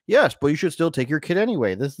drinking? Yes, but you should still take your kid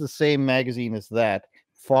anyway. This is the same magazine as that,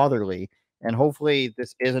 fatherly. And hopefully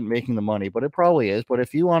this isn't making the money, but it probably is. But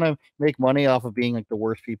if you want to make money off of being like the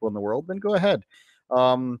worst people in the world, then go ahead.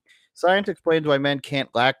 Science Explains Why Men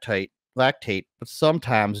Can't lactate, but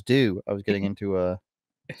sometimes do. I was getting into a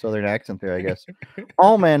southern accent there, I guess.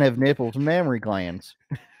 All men have nipples and mammary glands.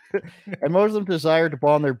 And most of them desire to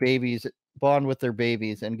bond with their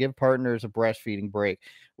babies and give partners a breastfeeding break.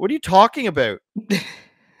 What are you talking about?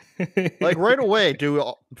 Like right away,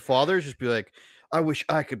 do fathers just be like, I wish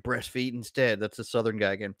I could breastfeed instead. That's a southern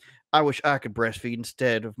guy again. I wish I could breastfeed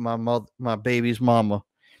instead of my baby's mama.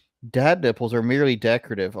 Dad nipples are merely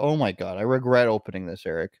decorative. Oh my God, I regret opening this,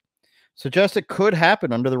 Eric. Suggests it could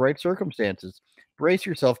happen under the right circumstances. Brace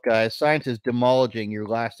yourself, guys. Science is demolishing your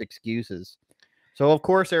last excuses. So, of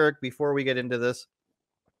course, Eric, before we get into this,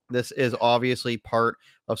 This is obviously part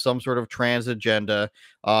of some sort of trans agenda.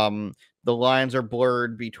 The lines are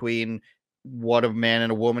blurred between what a man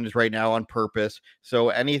and a woman is right now on purpose. So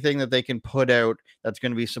anything that they can put out that's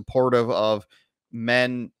going to be supportive of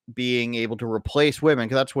men being able to replace women,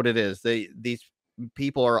 because that's what it is. These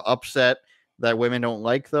people are upset that women don't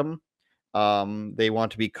like them. They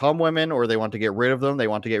want to become women, or they want to get rid of them. They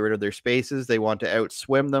want to get rid of their spaces. They want to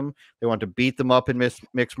outswim them. They want to beat them up in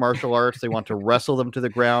mixed martial arts. They want to wrestle them to the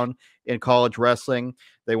ground in college wrestling.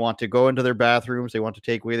 They want to go into their bathrooms. They want to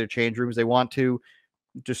take away their change rooms. They want to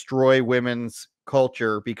destroy women's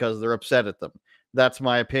culture because they're upset at them. That's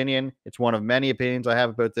my opinion. It's one of many opinions I have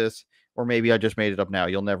about this, or maybe I just made it up now.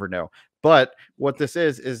 You'll never know. But what this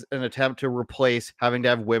is an attempt to replace having to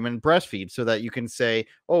have women breastfeed, so that you can say,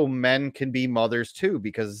 oh, men can be mothers too,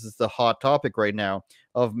 because this is the hot topic right now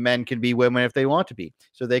of men can be women if they want to be.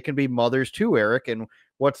 So they can be mothers too, Eric. And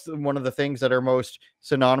what's one of the things that are most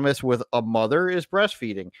synonymous with a mother is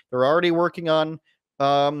breastfeeding. They're already working on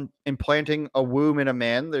implanting a womb in a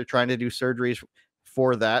man. They're trying to do surgeries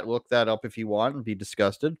for that. Look that up if you want and be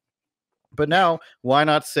disgusted. But now, why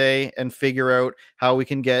not say and figure out how we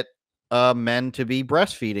can get men to be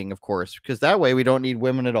breastfeeding, of course, because that way we don't need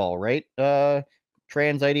women at all, right?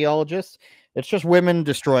 Trans ideologists. It's just women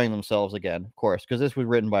destroying themselves again, of course, because this was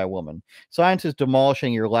written by a woman. Science is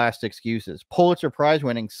demolishing your last excuses. Pulitzer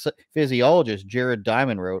Prize-winning physiologist Jared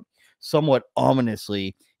Diamond wrote, somewhat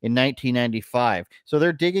ominously, in 1995. So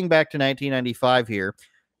they're digging back to 1995 here,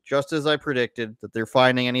 just as I predicted, that they're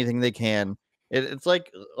finding anything they can. It's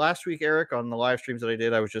like last week, Eric, on the live streams that I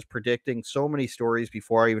did, I was just predicting so many stories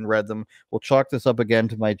before I even read them. We'll chalk this up again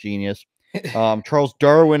to my genius. Charles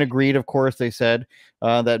Darwin agreed, of course, they said,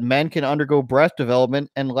 that men can undergo breast development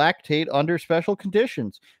and lactate under special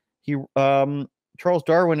conditions. Charles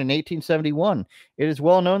Darwin in 1871. It is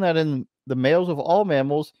well known that in the males of all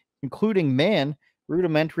mammals, including man,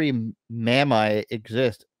 rudimentary mammae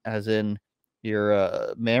exist, as in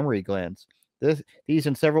your mammary glands. These,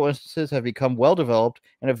 in several instances, have become well developed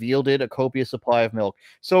and have yielded a copious supply of milk.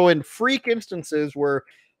 So, in freak instances where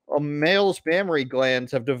a male's mammary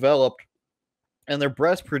glands have developed and their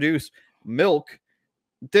breasts produce milk,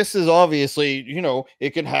 this is obviously,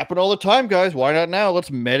 it can happen all the time, guys. Why not now?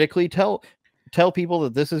 Let's medically tell people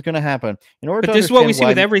that this is going to happen. But this is what we see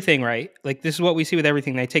with everything, right? Like, this is what we see with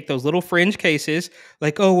everything. They take those little fringe cases,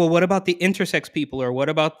 like, oh, well, what about the intersex people, or what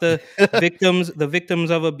about the victims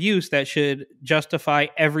of abuse that should justify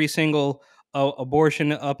every single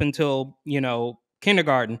abortion up until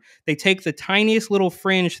kindergarten? They take the tiniest little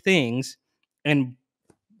fringe things and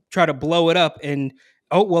try to blow it up, and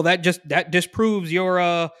that disproves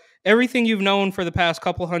your everything you've known for the past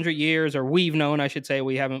couple hundred years, or we've known, I should say.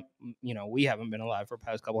 We haven't been alive for the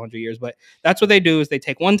past couple hundred years, but that's what they do, is they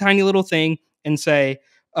take one tiny little thing and say,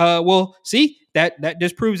 well, see, that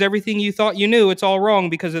disproves everything you thought you knew. It's all wrong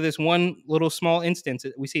because of this one little small instance.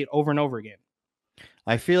 We see it over and over again.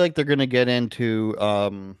 I feel like they're going to get into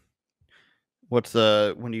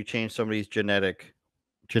when you change somebody's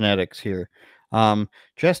genetics here.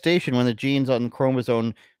 Gestation, when the genes on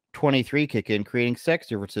chromosome 23 kick in, creating sex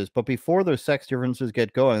differences. But before those sex differences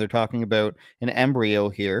get going, they're talking about an embryo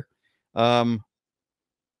here,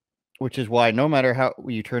 which is why no matter how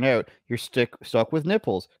you turn out, you're stuck with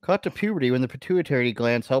nipples. Cut to puberty, when the pituitary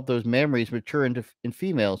glands help those mammaries mature in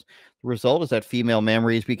females. The result is that female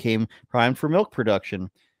mammaries became primed for milk production,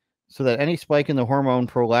 so that any spike in the hormone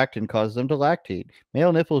prolactin causes them to lactate.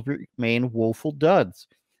 Male nipples remain woeful duds.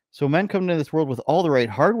 So men come into this world with all the right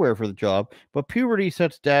hardware for the job, but puberty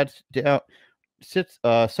sets dads to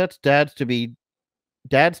be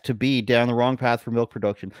down the wrong path for milk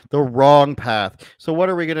production. The wrong path. So what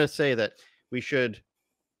are we going to say? That we should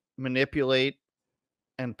manipulate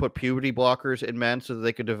and put puberty blockers in men so that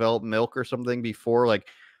they could develop milk or something before? Like,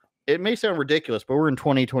 it may sound ridiculous, but we're in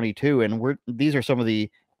 2022, and these are some of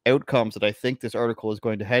the outcomes that I think this article is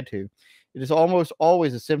going to head to. It is almost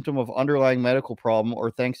always a symptom of underlying medical problem,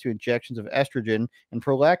 or thanks to injections of estrogen and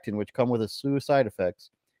prolactin, which come with a slew of side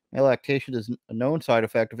effects. Male lactation is a known side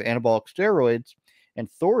effect of anabolic steroids and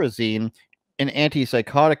thorazine, an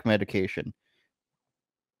antipsychotic medication.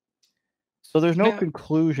 So there's no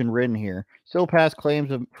conclusion written here. Still past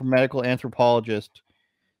claims from medical anthropologists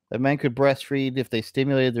that men could breastfeed if they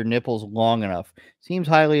stimulated their nipples long enough. Seems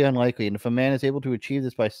highly unlikely, and if a man is able to achieve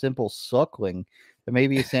this by simple suckling, there may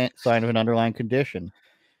be a sign of an underlying condition.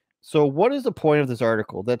 So what is the point of this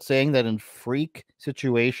article? That's saying that in freak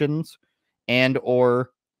situations and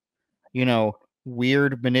or,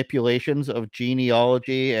 weird manipulations of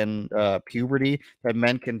genealogy and puberty that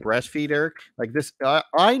men can breastfeed, Eric. Like this,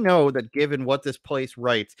 I know that given what this place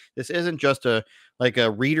writes, this isn't just a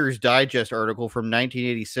Reader's Digest article from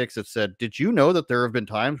 1986 that said, "Did you know that there have been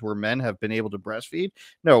times where men have been able to breastfeed?"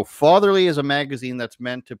 No, Fatherly is a magazine that's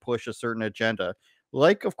meant to push a certain agenda,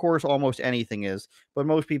 like of course almost anything is, but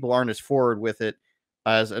most people aren't as forward with it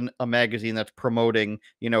as a magazine that's promoting,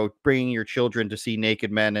 bringing your children to see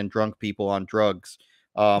naked men and drunk people on drugs.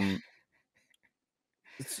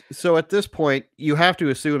 So at this point, you have to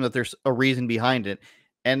assume that there's a reason behind it.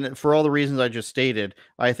 And for all the reasons I just stated,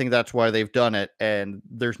 I think that's why they've done it. And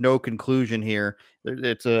there's no conclusion here.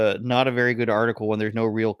 It's not a very good article when there's no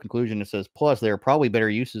real conclusion. It says, plus, there are probably better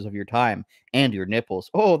uses of your time and your nipples.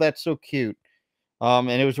 Oh, that's so cute.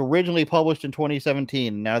 And it was originally published in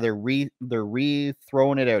 2017. Now they're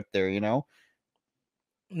throwing it out there,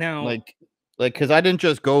 Now, like because I didn't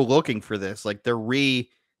just go looking for this. Like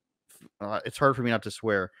it's hard for me not to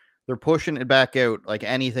swear. They're pushing it back out like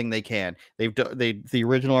anything they can. The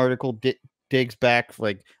original article digs back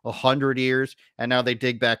like 100 years, and now they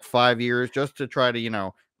dig back 5 years just to try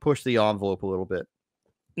to push the envelope a little bit.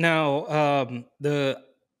 Now, the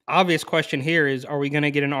obvious question here is, are we going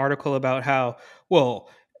to get an article about how, well,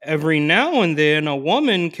 every now and then a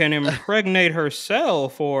woman can impregnate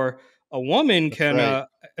herself, or a woman can, right.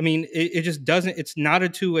 I mean, it just doesn't, it's not a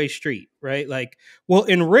two-way street, right? Like, well,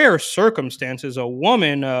 in rare circumstances, a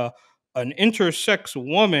woman, an intersex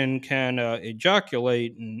woman can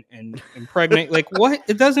ejaculate and impregnate. Like, what?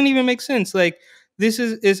 It doesn't even make sense. Like, this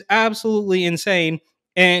is absolutely insane.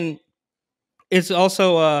 And it's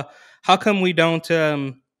also, how come we don't,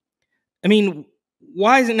 I mean,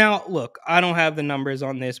 why is it now? Look, I don't have the numbers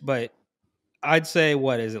on this, but I'd say,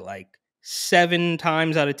 what is it, like 7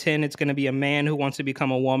 times out of 10, it's going to be a man who wants to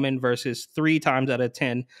become a woman versus 3 times out of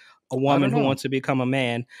 10, a woman who wants to become a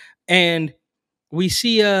man. And we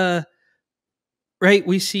see, right,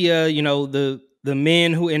 the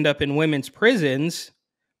men who end up in women's prisons.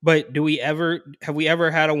 But have we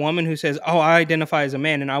ever had a woman who says, "Oh, I identify as a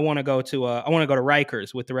man and I want to go to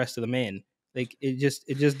Rikers with the rest of the men"? Like it just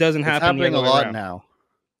doesn't happen. It's happening a lot now,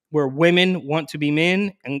 where women want to be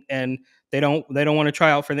men and they don't want to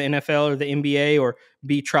try out for the NFL or the NBA or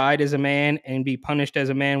be tried as a man and be punished as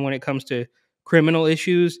a man when it comes to criminal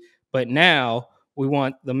issues. But now we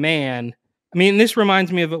want the man. I mean, this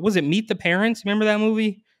reminds me of, was it Meet the Parents? Remember that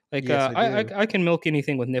movie? Like, yes, I can milk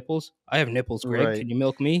anything with nipples. I have nipples, Greg. Right. Can you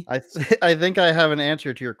milk me? I think I have an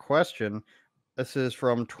answer to your question. This is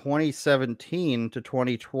from 2017 to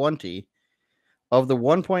 2020. Of the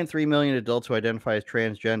 1.3 million adults who identify as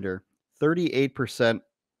transgender, 38.5%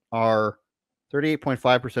 are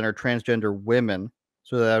transgender women.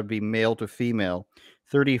 So that would be male to female.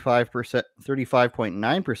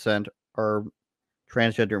 35.9% are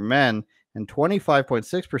transgender men, and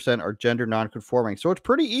 25.6% are gender nonconforming. So it's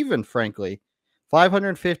pretty even, frankly.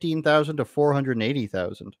 515,000 to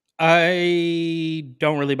 480,000. I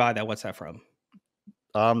don't really buy that. What's that from?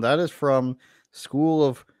 That is from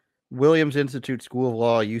Williams Institute School of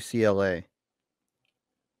Law, UCLA.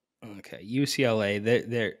 Okay, UCLA.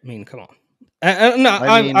 They're I mean, come on.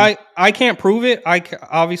 I can't prove it. I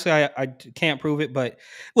can't prove it. But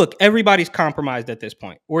look, everybody's compromised at this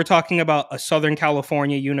point. We're talking about a Southern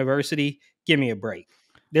California university. Give me a break.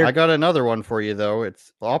 I got another one for you, though.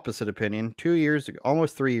 It's opposite opinion. 2 years ago,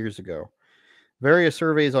 almost 3 years ago, various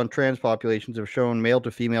surveys on trans populations have shown male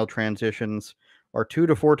to female transitions are 2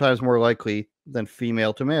 to 4 times more likely than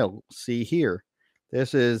female to male. See here.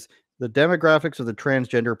 This is the demographics of the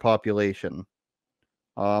transgender population.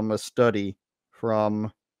 A study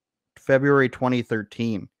from February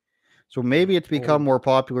 2013. So maybe it's become more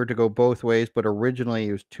popular to go both ways, but originally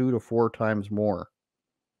it was 2 to 4 times more.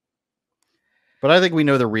 But I think we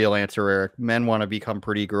know the real answer, Eric. Men want to become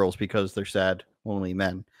pretty girls because they're sad, lonely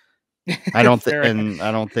men. I don't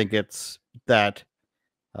think it's that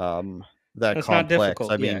it's complex.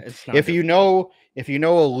 I mean, if you know a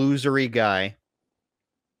losery guy,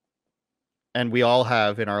 and we all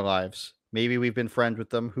have in our lives, maybe we've been friends with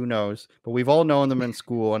them, who knows? But we've all known them in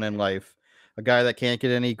school and in life. A guy that can't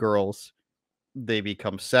get any girls, they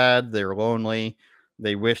become sad, they're lonely,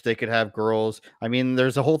 they wish they could have girls. I mean,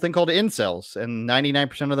 there's a whole thing called incels, and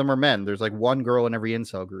 99% of them are men. There's like one girl in every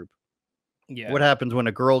incel group. Yeah. What happens when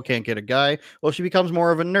a girl can't get a guy? Well, she becomes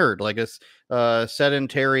more of a nerd, like a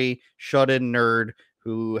sedentary, shut-in nerd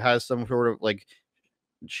who has some sort of like,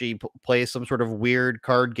 she plays some sort of weird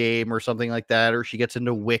card game or something like that, or she gets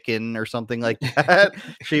into Wiccan or something like that.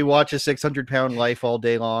 She watches 600-Pound Life all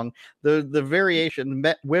day long. The variation,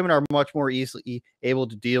 women are much more easily able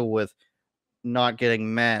to deal with not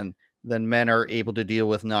getting men than men are able to deal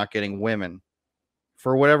with not getting women.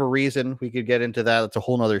 For whatever reason, we could get into that. It's a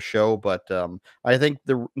whole nother show, but I think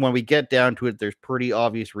when we get down to it, there's pretty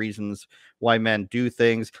obvious reasons why men do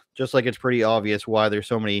things, just like it's pretty obvious why there's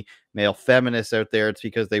so many male feminists out there. It's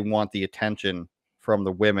because they want the attention from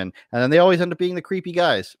the women, and then they always end up being the creepy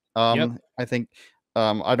guys. I think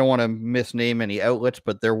I don't want to misname any outlets,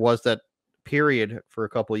 but there was that period for a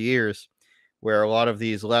couple of years where a lot of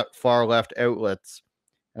these far left outlets,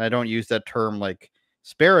 and I don't use that term like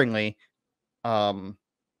sparingly, or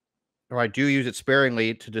I do use it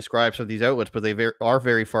sparingly to describe some of these outlets, but they are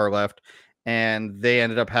very far left, and they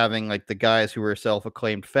ended up having like the guys who were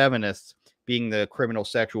self-acclaimed feminists being the criminal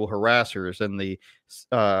sexual harassers and the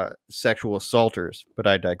sexual assaulters. But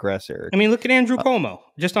I digress, Eric. I mean, look at Andrew Cuomo,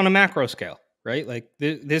 just on a macro scale, right? Like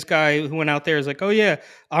this guy who went out there is like, oh yeah,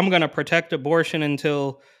 I'm going to protect abortion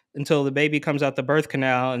until the baby comes out the birth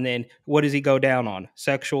canal. And then what does he go down on?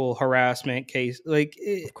 Sexual harassment case. Like,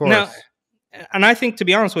 of course. Now, and I think, to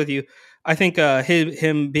be honest with you, I think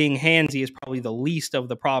him being handsy is probably the least of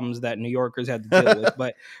the problems that New Yorkers had to deal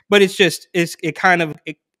with. But it's just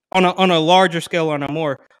on a larger scale, on a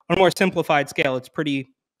more simplified scale, it's pretty.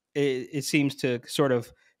 It seems to sort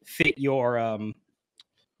of fit your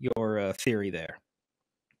theory there.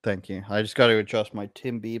 Thank you. I just got to adjust my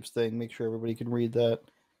Tim Biebs thing. Make sure everybody can read that.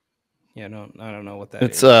 Yeah, no, I don't know what that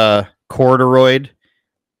is. It's Corduroid,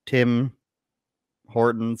 Tim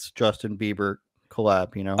Hortons, Justin Bieber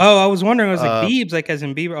collab, you know? Oh, I was wondering, I was like, Biebs, like as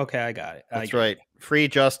in Bieber? Okay, I got it. That's right. Free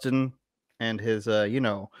Justin and his,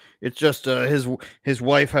 it's just his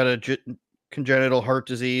wife had a congenital heart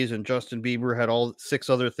disease, and Justin Bieber had all 6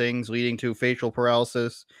 other things leading to facial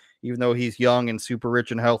paralysis, even though he's young and super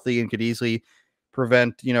rich and healthy and could easily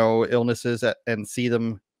prevent, illnesses and see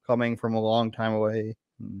them coming from a long time away.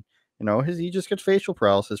 And, he just gets facial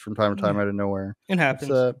paralysis from time to time out of nowhere. It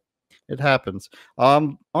happens. It happens.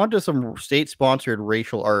 On to some state-sponsored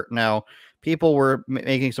racial art. Now, people were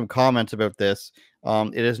making some comments about this.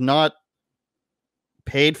 It is not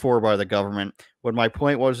paid for by the government. What my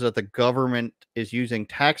point was that the government is using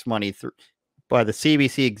tax money by the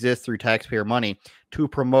CBC exists through taxpayer money to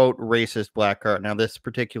promote racist black art. Now, this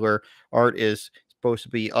particular art is supposed to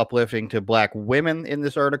be uplifting to black women in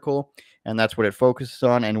this article, and that's what it focuses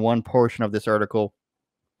on. And one portion of this article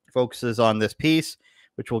focuses on this piece,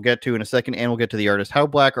 which we'll get to in a second, and we'll get to the artist. How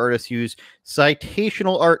black artists use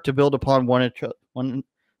citational art to build upon one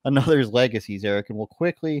another's legacies, Eric. And we'll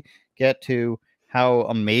quickly get to how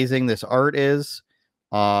amazing this art is.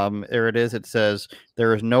 There it is. It says,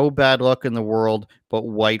 there is no bad luck in the world but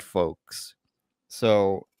white folks.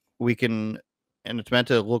 So we can, and it's meant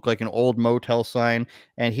to look like an old motel sign.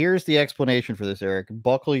 And here's the explanation for this, Eric.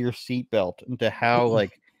 Buckle your seatbelt into how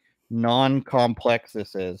like non-complex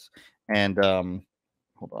this is. And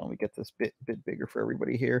hold on, we get this bit bigger for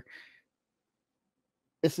everybody here.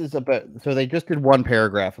 This is about, so they just did one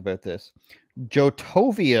paragraph about this.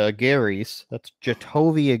 Jotovia Gary's, that's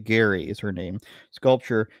Jotovia Gary is her name,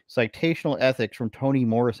 sculpture Citational Ethics from Toni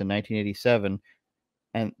Morrison, 1987,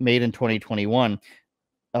 and made in 2021,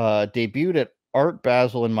 debuted at Art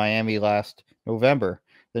Basel in Miami last November.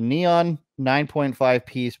 The neon 9.5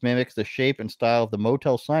 piece mimics the shape and style of the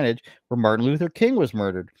motel signage where Martin Luther King was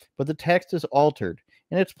murdered, but the text is altered.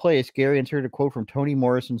 In its place, Gary inserted a quote from Toni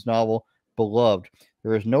Morrison's novel, Beloved.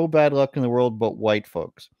 There is no bad luck in the world but white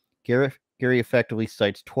folks. Gary effectively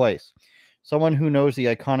cites twice. Someone who knows the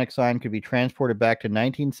iconic sign could be transported back to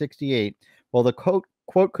 1968, while the quote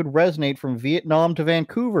could resonate from Vietnam to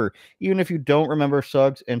Vancouver, even if you don't remember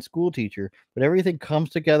Suggs and School Teacher. But everything comes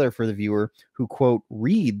together for the viewer who, quote,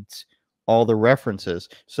 reads all the references.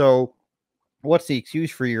 So what's the excuse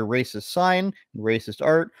for your racist sign and racist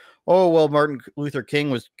art? Oh, well, Martin Luther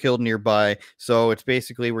King was killed nearby. So it's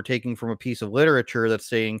basically we're taking from a piece of literature that's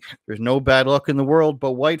saying there's no bad luck in the world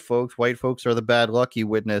but white folks are the bad luck you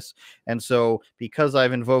witness. And so because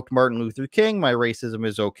I've invoked Martin Luther King, my racism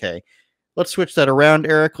is okay. Let's switch that around,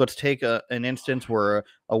 Eric. Let's take an instance where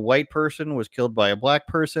a white person was killed by a black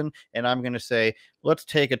person. And I'm going to say, let's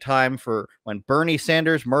take a time for when Bernie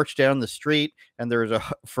Sanders marched down the street and there's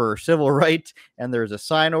for civil rights and there's a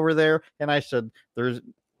sign over there. And I said, I'm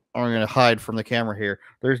going to hide from the camera here.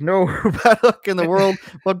 There's no bad luck in the world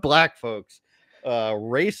but black folks.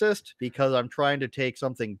 Racist because I'm trying to take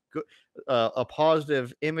something good, a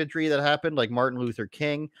positive imagery that happened like Martin Luther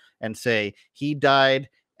King and say he died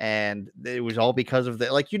and it was all because of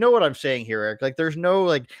that. Like, you know what I'm saying here, Eric? Like, there's no,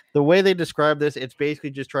 like, the way they describe this, it's basically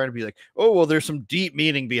just trying to be like, oh, well, there's some deep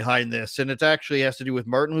meaning behind this. And it actually has to do with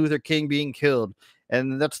Martin Luther King being killed.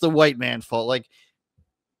 And that's the white man's fault. Like,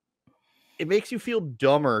 it makes you feel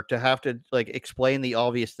dumber to have to like explain the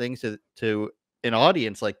obvious things to an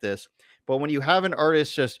audience like this. But when you have an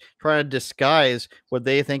artist just trying to disguise what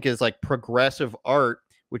they think is like progressive art,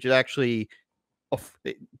 which is actually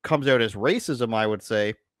it comes out as racism, I would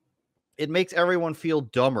say, it makes everyone feel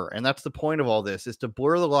dumber. And that's the point of all this, is to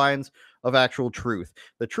blur the lines of actual truth.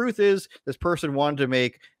 The truth is this person wanted to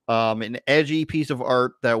make an edgy piece of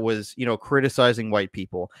art that was, you know, criticizing white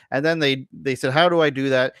people. And then they said, how do I do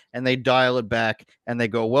that? And they dial it back and they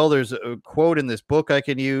go, well, there's a quote in this book I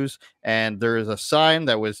can use. And there's a sign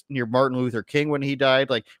that was near Martin Luther King when he died.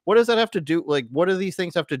 Like, what does that have to do? Like, what do these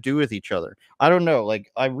things have to do with each other? I don't know.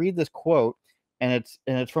 Like, I read this quote and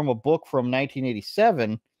it's from a book from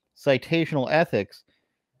 1987, Citational Ethics,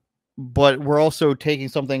 but we're also taking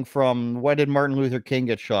something from, when did Martin Luther King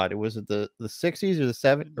get shot? It was it the 60s or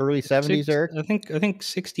the early 70s, Eric? I think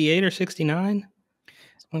 68 or 69.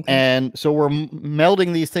 And so we're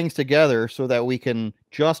melding these things together so that we can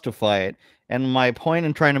justify it. And my point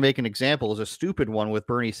in trying to make an example is a stupid one with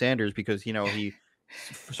Bernie Sanders, because, you know, he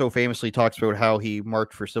so famously talks about how he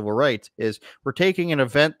marched for civil rights. Is we're taking an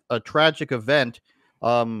event, a tragic event,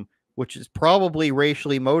 which is probably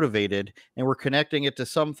racially motivated, and we're connecting it to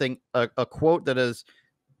something, a quote that is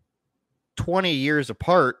 20 years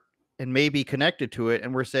apart and maybe connected to it,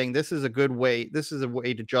 and we're saying this is a good way, this is a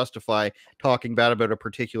way to justify talking bad about a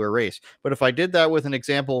particular race. But if I did that with an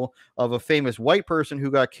example of a famous white person who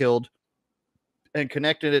got killed and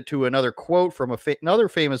connected it to another quote from another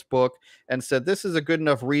famous book and said this is a good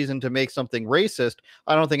enough reason to make something racist,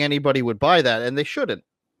 I don't think anybody would buy that, and they shouldn't.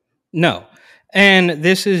 No. And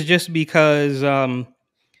this is just because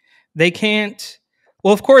they can't.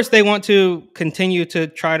 Well, of course, they want to continue to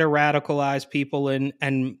try to radicalize people and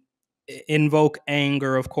invoke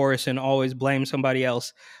anger, of course, and always blame somebody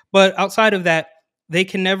else. But outside of that, they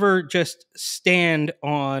can never just stand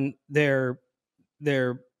on their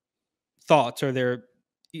thoughts or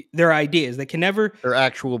their ideas. They can never, their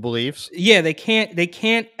actual beliefs. Yeah, they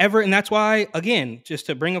can't ever. And that's why, again, just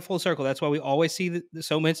to bring a full circle, that's why we always see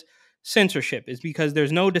so much censorship, is because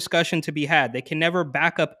there's no discussion to be had. They can never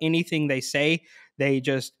back up anything they say. They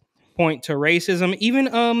just point to racism. Even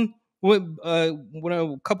when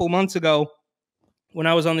a couple months ago when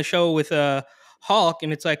I was on the show with Hawk,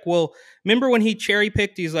 and it's like, well, remember when he cherry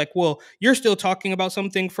picked? He's like, well, you're still talking about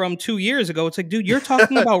something from 2 years ago. It's like, dude, you're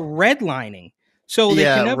talking about redlining. So they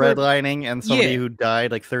can never, redlining, and somebody who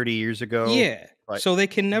died like 30 years ago. Yeah. Right. So they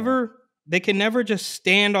can never. They can never just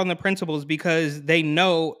stand on the principles because they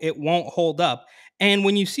know it won't hold up. And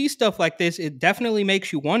when you see stuff like this, it definitely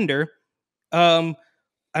makes you wonder, I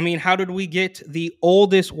mean, how did we get the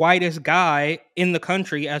oldest, whitest guy in the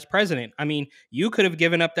country as president? I mean, you could have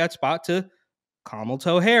given up that spot to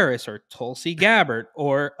Kamala Harris or Tulsi Gabbard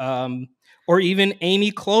or even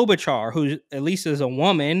Amy Klobuchar, who at least is a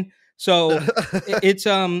woman. So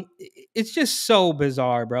it's just so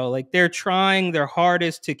bizarre, bro. Like, they're trying their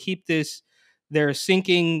hardest to keep their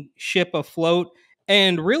sinking ship afloat.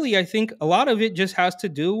 And really, I think a lot of it just has to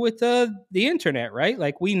do with the internet, right?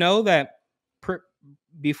 Like, we know that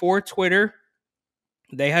before Twitter,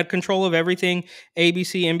 they had control of everything,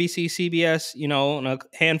 ABC, NBC, CBS, you know, and a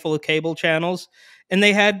handful of cable channels. And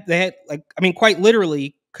they had like, I mean, quite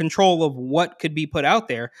literally control of what could be put out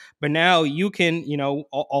there. But now you can, you know,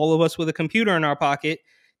 all of us with a computer in our pocket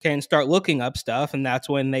can start looking up stuff. And that's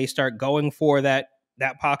when they start going for that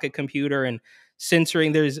pocket computer and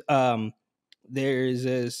censoring. There's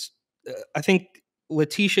this, I think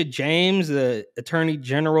Letitia James, the attorney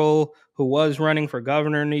general who was running for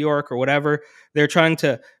governor in New York or whatever, they're trying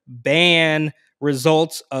to ban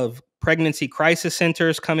results of pregnancy crisis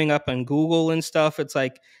centers coming up on Google and stuff. It's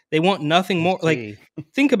like they want nothing more. Like,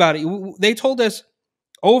 think about it. They told us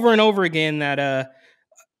over and over again that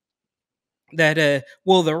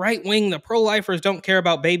well, the right wing, the pro-lifers don't care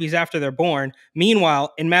about babies after they're born.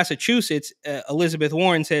 Meanwhile, in Massachusetts, Elizabeth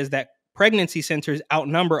Warren says that pregnancy centers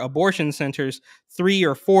outnumber abortion centers 3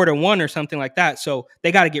 or 4 to 1 or something like that. So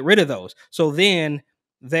they got to get rid of those. So then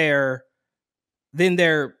their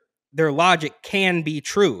logic can be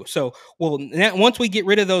true. So, well, once we get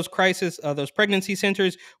rid of those those pregnancy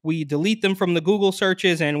centers, we delete them from the Google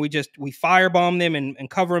searches and we firebomb them and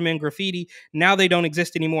cover them in graffiti. Now they don't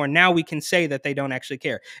exist anymore. Now we can say that they don't actually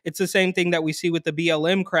care. It's the same thing that we see with the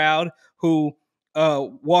BLM crowd who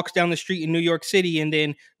walks down the street in New York City and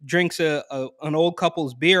then drinks an old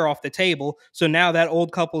couple's beer off the table. So now that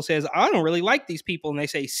old couple says, I don't really like these people. And they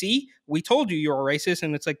say, see, we told you you're a racist.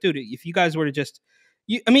 And it's like, dude, if you guys were to just,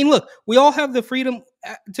 I mean, look, we all have the freedom,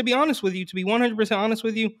 to be honest with you, to be 100% honest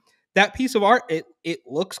with you, that piece of art, it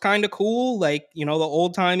looks kind of cool, like, you know, the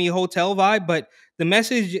old timey hotel vibe, but the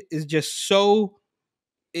message is just so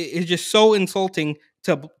insulting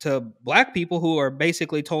to black people who are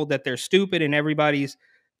basically told that they're stupid and everybody's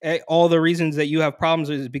all the reasons that you have problems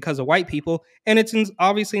is because of white people, and it's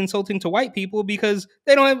obviously insulting to white people because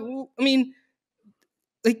they don't have. I mean,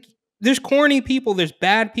 like, there's corny people, there's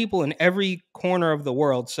bad people in every corner of the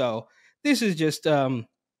world. So this is just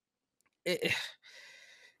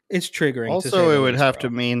it's triggering. To say Also, the it would least, have bro. to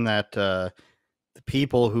mean that the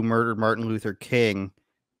people who murdered Martin Luther King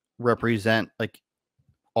represent like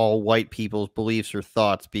all white people's beliefs or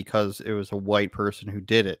thoughts because it was a white person who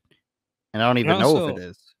did it, and I don't even know if it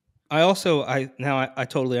is. I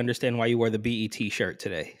totally understand why you wore the BET shirt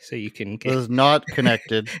today, so you can. This is not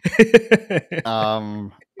connected.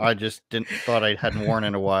 I just thought I hadn't worn it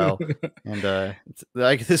in a while, and it's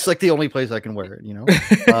like this is like the only place I can wear it. You know.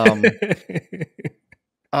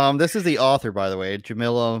 This is the author, by the way,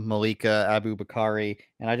 Jamila Malika Abu Bakari,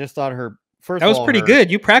 and I just thought her first. That was of all, pretty good.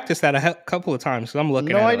 You practiced that a couple of times. So I'm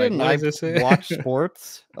looking. No, at I it didn't. Like, I watched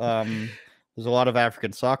sports. There's a lot of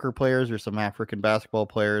African soccer players. There's some African basketball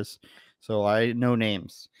players, so I know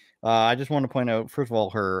names. I just want to point out, first of all,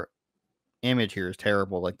 her image here is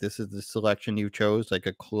terrible. Like, this is the selection you chose, like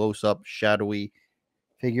a close-up, shadowy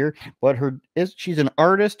figure. But she's an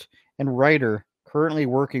artist and writer currently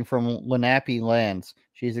working from Lenape lands.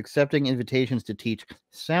 She's accepting invitations to teach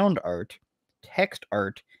sound art, text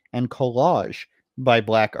art, and collage by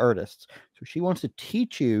Black artists. So she wants to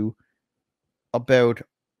teach you about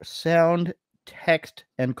sound, text,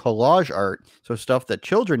 and collage art. So stuff that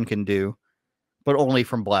children can do, but only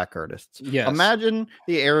from Black artists. Yes. Imagine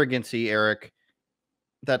the arrogancy, Eric,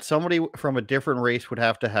 that somebody from a different race would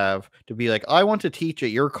have to be like, I want to teach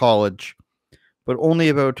at your college, but only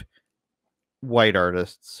about white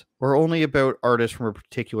artists or only about artists from a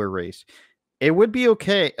particular race. It would be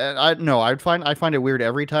okay. I find it weird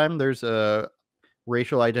every time there's a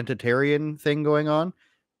racial identitarian thing going on.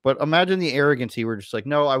 But imagine the arrogancy. We're just like,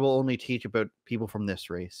 no, I will only teach about people from this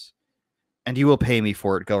race. And you will pay me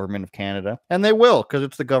for it, Government of Canada. And they will, because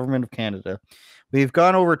it's the Government of Canada. We've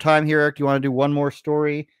gone over time here, Eric. Do you want to do one more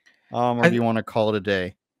story? Or do you want to call it a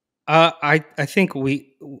day? I think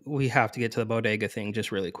we have to get to the bodega thing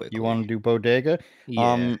just really quickly. You want to do bodega?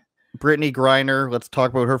 Yeah. Brittney Griner, let's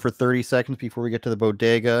talk about her for 30 seconds before we get to the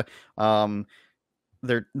bodega.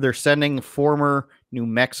 They're sending former New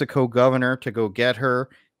Mexico governor to go get her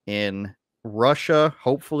in Russia,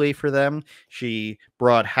 hopefully for them. She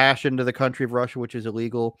brought hash into the country of Russia, which is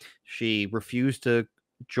illegal. She refused to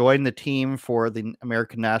join the team for the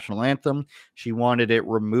American national anthem. She wanted it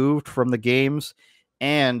removed from the games,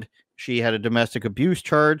 and she had a domestic abuse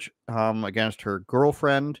charge against her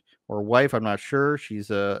girlfriend or wife. I'm not sure. She's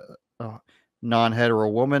a non-hetero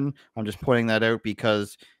woman. I'm just pointing that out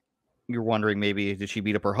because you're wondering, maybe did she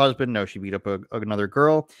beat up her husband? No, she beat up another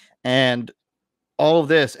girl. And all of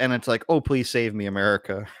this, and it's like, oh, please save me,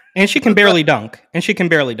 America. And she can barely dunk.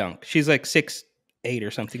 She's like 6'8"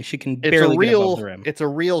 or something. She can barely get above the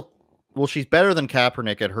rim. Well, she's better than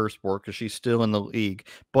Kaepernick at her sport because she's still in the league.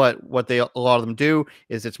 But what a lot of them do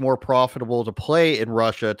is it's more profitable to play in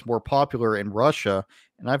Russia. It's more popular in Russia.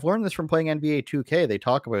 And I've learned this from playing NBA 2K. They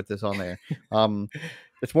talk about this on there.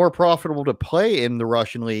 It's more profitable to play in the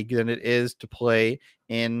Russian league than it is to play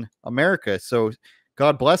in America. So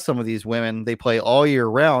God bless some of these women. They play all year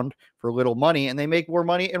round for little money, and they make more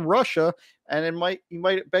money in Russia. And you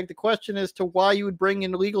might beg the question as to why you would bring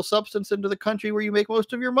an illegal substance into the country where you make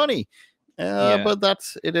most of your money. But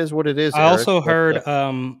it is what it is. I also heard,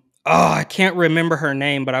 I can't remember her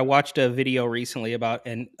name, but I watched a video recently about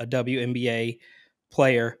a WNBA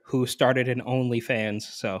player who started an OnlyFans.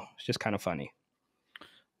 So it's just kind of funny.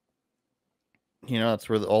 You know, that's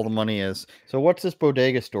where all the money is. So what's this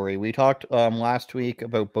bodega story? We talked last week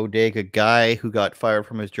about bodega guy who got fired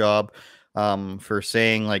from his job for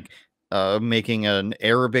saying making an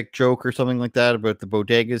Arabic joke or something like that about the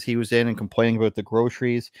bodegas he was in and complaining about the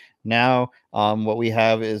groceries. Now what we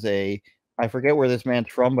have is I forget where this man's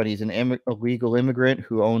from, but he's an illegal immigrant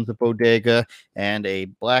who owns a bodega, and a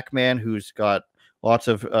black man who's got lots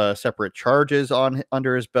of separate charges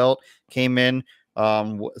under his belt came in,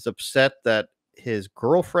 was upset that his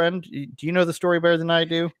girlfriend, do you know the story better than I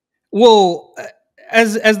do? Well,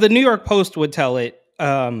 as the New York Post would tell it,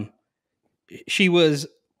 she was,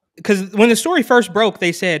 because when the story first broke,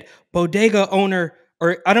 they said bodega owner,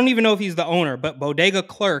 or I don't even know if he's the owner, but bodega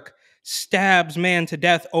clerk stabs man to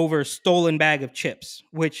death over stolen bag of chips,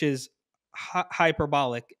 which is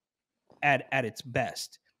hyperbolic at its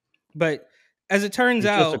best. But as it turns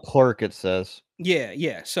out, just a clerk, it says.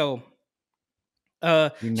 Yeah. So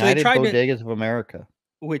So they United tried to, Bodegas of America.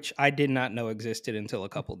 which I did not know existed until a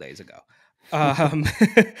couple days ago.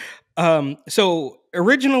 So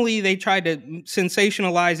originally they tried to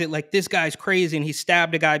sensationalize it like this guy's crazy and he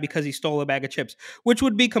stabbed a guy because he stole a bag of chips, which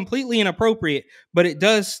would be completely inappropriate. But it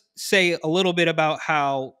does say a little bit about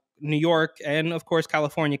how New York and of course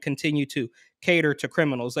California continue to cater to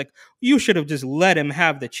criminals. Like, you should have just let him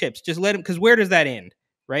have the chips. Just let him, because where does that end?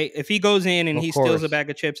 Right? If he goes in and Of he steals a course.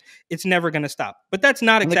 bag of chips, it's never going to stop. But that's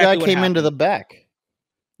not And exactly the guy what came happened. into the back.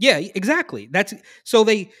 Yeah, exactly. That's so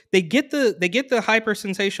they get the hyper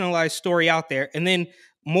sensationalized story out there, and then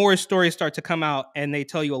more stories start to come out, and they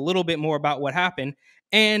tell you a little bit more about what happened.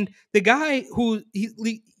 And the guy who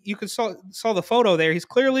you could saw the photo there, he's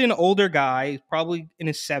clearly an older guy, probably in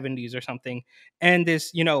his 70s or something. And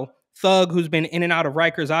this thug who's been in and out of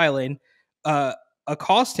Rikers Island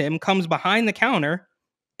accosts him, comes behind the counter,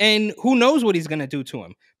 and who knows what he's going to do to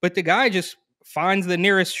him. But the guy just finds the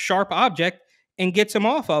nearest sharp object and gets him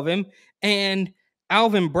off of him. And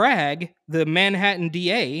Alvin Bragg, the Manhattan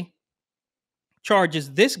DA,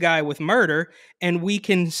 charges this guy with murder. And we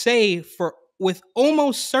can say with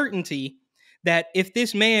almost certainty that if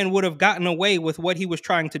this man would have gotten away with what he was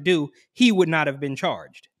trying to do, he would not have been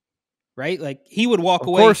charged. Right? Like, he would walk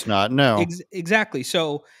away. Of course not. No. Exactly.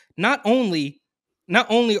 So not only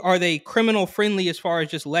are they criminal friendly as far as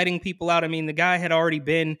just letting people out. I mean, the guy had already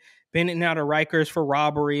been in and out of Rikers for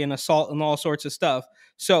robbery and assault and all sorts of stuff.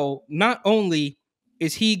 So not only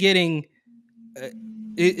is he getting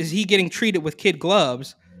treated with kid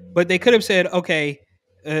gloves, but they could have said, okay,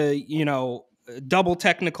 double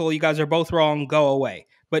technical, you guys are both wrong, go away.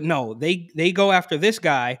 But no, they go after this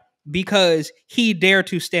guy because he dared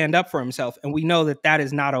to stand up for himself, and we know that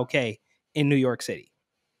is not okay in New York City.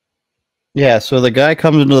 Yeah, so the guy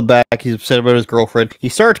comes into the back. He's upset about his girlfriend. He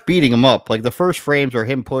starts beating him up. Like, the first frames are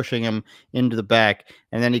him pushing him into the back,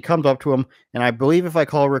 and then he comes up to him, and I believe, if I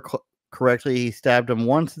call correctly, he stabbed him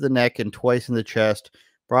once in the neck and twice in the chest,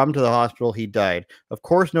 brought him to the hospital. He died. Of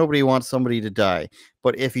course, nobody wants somebody to die,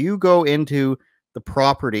 but if you go into the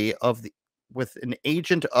property with an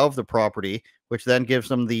agent of the property, which then gives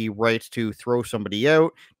them the rights to throw somebody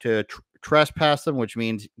out, to trespass them, which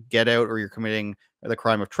means get out or you're committing the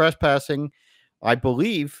crime of trespassing. I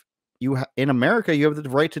believe in America, you have the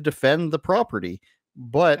right to defend the property.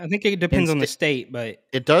 But I think it depends on the state, but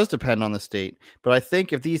it does depend on the state. But I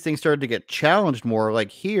think if these things started to get challenged more,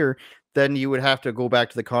 like here, then you would have to go back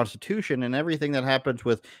to the Constitution, and everything that happens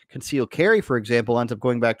with concealed carry, for example, ends up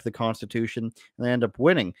going back to the Constitution, and they end up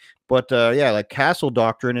winning. But yeah, like Castle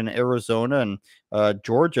Doctrine in Arizona and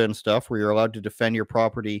Georgia and stuff, where you're allowed to defend your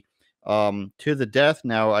property to the death.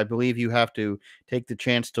 Now, I believe you have to take the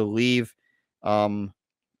chance to leave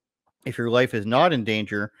if your life is not in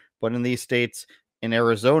danger. But in these states, in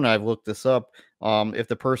Arizona, I've looked this up, if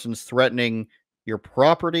the person's threatening your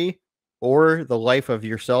property or the life of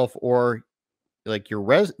yourself or like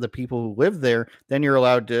the people who live there, then you're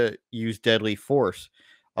allowed to use deadly force.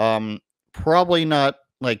 Probably not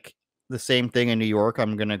like the same thing in New York,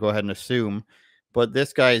 I'm going to go ahead and assume, but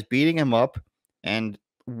this guy is beating him up, and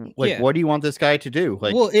like, what do you want this guy to do?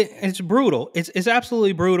 Like, well, it's brutal. It's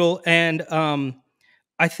absolutely brutal. And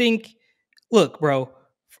I think, look, bro,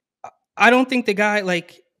 I don't think the guy,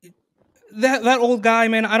 like, that old guy,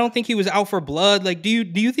 man, I don't think he was out for blood. Like, do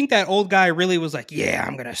you think that old guy really was like, yeah,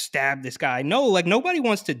 I'm gonna stab this guy? No, like, nobody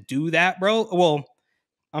wants to do that, bro. Well,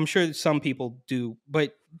 I'm sure some people do,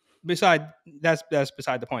 but that's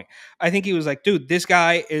beside the point. I think he was like, dude, this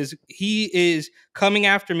guy is coming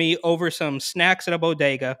after me over some snacks at a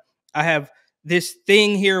bodega. I have this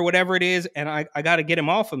thing here, whatever it is, and I got to get him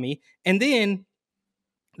off of me. And then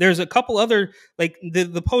there's a couple other, like,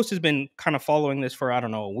 the post has been kind of following this for, I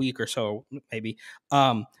don't know, a week or so, maybe.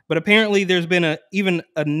 But apparently there's been even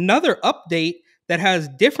another update that has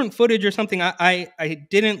different footage or something. I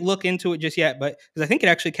didn't look into it just yet, but because I think it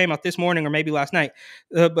actually came out this morning or maybe last night.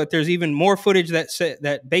 But there's even more footage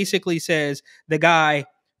that basically says the guy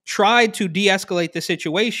tried to de-escalate the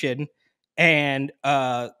situation, and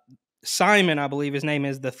Simon, I believe his name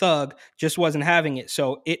is, the thug, just wasn't having it.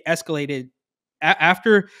 So it escalated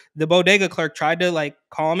after the bodega clerk tried to, like,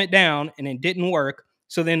 calm it down, and it didn't work.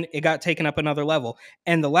 So then it got taken up another level.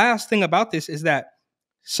 And the last thing about this is that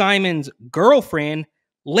Simon's girlfriend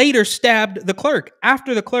later stabbed the clerk.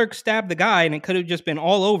 After the clerk stabbed the guy, and it could have just been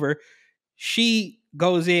all over, she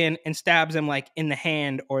goes in and stabs him, like, in the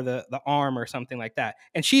hand or the arm or something like that.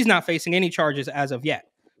 And she's not facing any charges as of yet.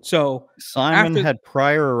 So Simon had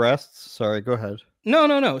prior arrests. Sorry, go ahead.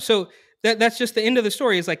 No. So that's just the end of the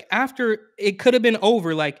story. Is like after it could have been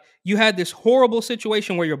over, like you had this horrible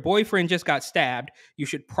situation where your boyfriend just got stabbed. You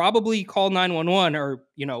should probably call 911 or,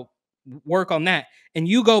 work on that. And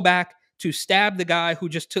you go back to stab the guy who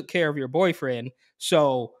just took care of your boyfriend.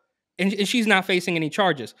 So, and she's not facing any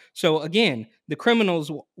charges. So again, the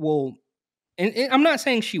criminals will, and I'm not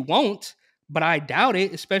saying she won't, but I doubt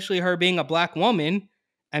it, especially her being a black woman.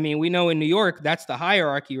 I mean, we know in New York, that's the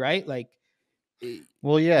hierarchy, right? Like,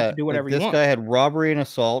 well, you yeah, can do whatever like you this want. guy had robbery and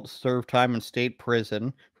assault, served time in state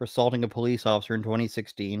prison for assaulting a police officer in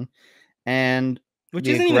 2016, and Which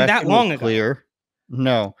the isn't even that aggression was long ago. clear.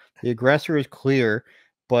 No, the aggressor is clear,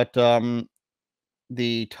 but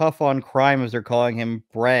the tough on crime, as they're calling him,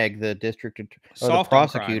 Bragg, the the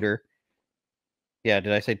prosecutor. Yeah,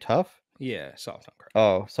 did I say tough? Yeah, soft on crime.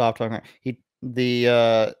 Oh, soft on crime.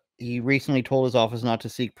 He recently told his office not to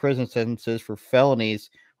seek prison sentences for felonies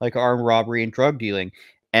like armed robbery and drug dealing,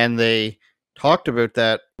 and they talked about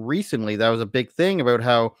that recently. That was a big thing about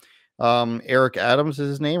how Eric Adams is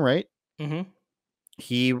his name, right? Mm-hmm.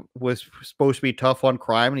 He was supposed to be tough on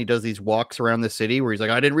crime, and he does these walks around the city where he's like,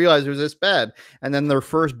 I didn't realize it was this bad. And then their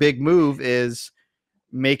first big move is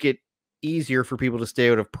make it easier for people to stay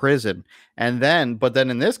out of prison. But then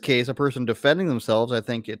in this case, a person defending themselves, I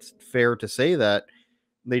think it's fair to say that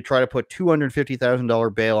they try to put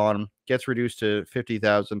 $250,000 bail on him, gets reduced to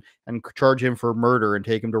 $50,000, and charge him for murder and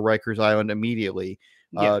take him to Rikers Island immediately.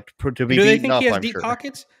 Yeah. To be Do they beaten think up, he has I'm deep sure.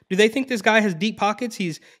 pockets? Do they think this guy has deep pockets?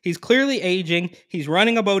 He's clearly aging. He's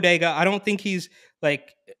running a bodega. I don't think he's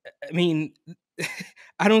like, I mean,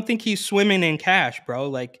 I don't think he's swimming in cash, bro.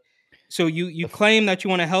 Like, so you claim that you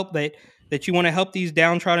want to help that you want to help these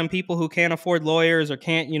downtrodden people who can't afford lawyers or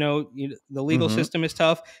can't, the legal Mhm. system is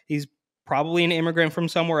tough. He's probably an immigrant from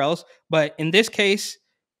somewhere else, but in this case,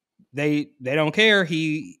 they don't care.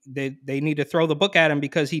 They need to throw the book at him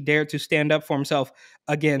because he dared to stand up for himself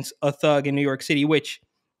against a thug in New York City, which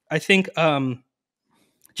I think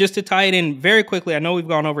just to tie it in very quickly, I know we've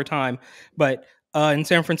gone over time, but in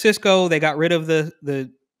San Francisco, they got rid of the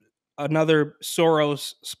another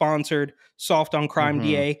Soros sponsored soft on crime Mhm.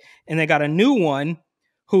 DA, and they got a new one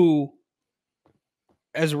who,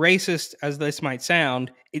 as racist as this might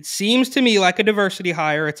sound, it seems to me like a diversity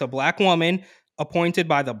hire. It's a black woman appointed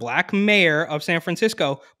by the black mayor of San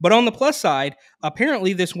Francisco. But on the plus side,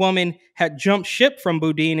 apparently this woman had jumped ship from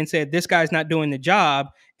Boudin and said, this guy's not doing the job.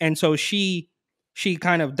 And so she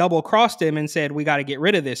kind of double crossed him and said, we got to get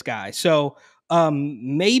rid of this guy. So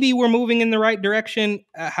maybe we're moving in the right direction,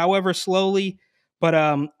 however slowly. But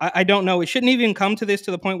I don't know. It shouldn't even come to this,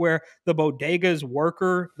 to the point where the bodega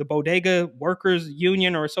workers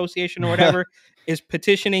union or association or whatever is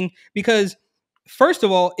petitioning. Because first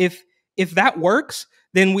of all, if that works,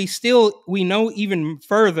 then we know even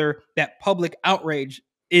further that public outrage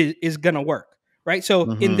is going to work. Right. So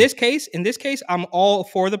in Mhm. this case, I'm all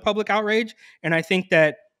for the public outrage. And I think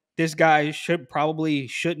that this guy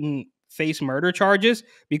shouldn't face murder charges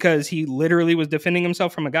because he literally was defending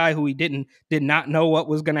himself from a guy who did not know what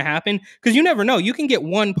was going to happen. Because you never know. You can get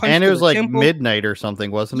one punch. And it to was the like temple. midnight or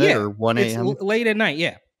something, wasn't it? Yeah, Or 1 it's a.m.? late at night.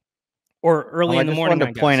 Yeah. Or early in the morning. I just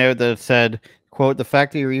wanted to point out that it said, quote, the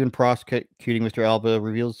fact that you're even prosecuting Mr. Alba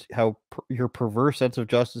reveals how your perverse sense of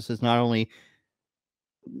justice is not only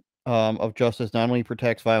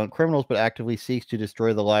protects violent criminals, but actively seeks to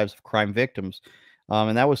destroy the lives of crime victims.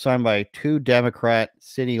 And that was signed by 2 Democrat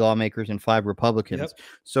city lawmakers and 5 Republicans. Yep.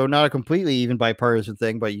 So not a completely even bipartisan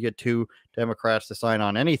thing, but you get 2 Democrats to sign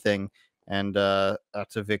on anything, and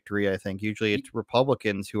that's a victory, I think. Usually it's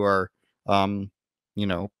Republicans who are,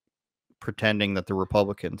 pretending that they're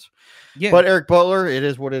Republicans. Yeah. But Eric Butler, it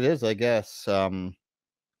is what it is, I guess. Well,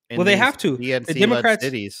 they have to. The DNC-led Democrats,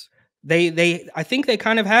 cities. I think they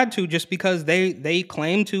kind of had to, just because they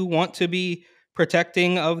claim to want to be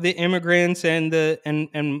protecting of the immigrants and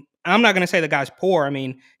I'm not going to say the guy's poor. I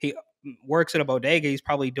mean, he works at a bodega. He's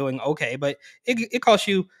probably doing okay, but it costs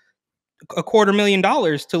you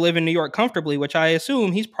 $250,000 to live in New York comfortably, which I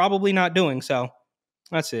assume he's probably not doing. So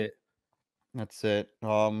that's it. That's it.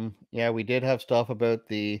 Yeah, we did have stuff about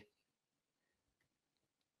the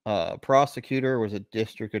prosecutor was a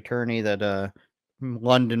district attorney that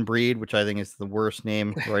London Breed, which I think is the worst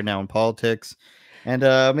name right now in politics. And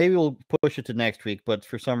maybe we'll push it to next week, but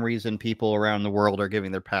for some reason people around the world are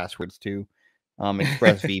giving their passwords to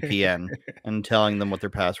ExpressVPN and telling them what their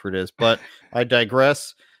password is. But I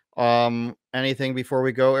digress. Anything before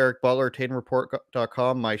we go? Eric Butler,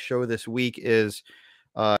 TatumReport.com. My show this week is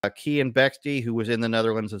Kian Bexty, who was in the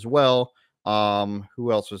Netherlands as well.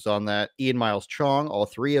 Who else was on that? Ian Miles Chong, all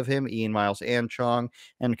 3 of him, Ian Miles and Chong,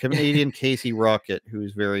 and comedian Casey Rocket,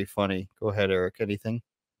 who's very funny. Go ahead, Eric. Anything?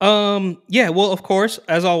 Yeah, well, of course,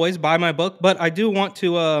 as always, buy my book. But I do want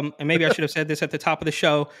to, and maybe I should have said this at the top of the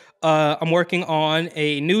show. I'm working on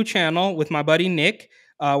a new channel with my buddy Nick,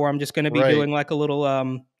 where I'm just going to be doing like a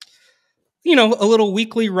little, you know, a little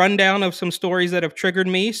weekly rundown of some stories that have triggered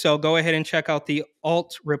me. So go ahead and check out the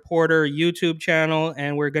Alt Reporter YouTube channel,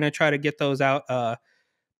 and we're going to try to get those out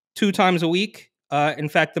 2 times a week. In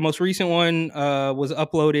fact, the most recent one was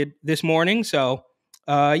uploaded this morning. So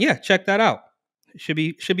yeah, check that out. Should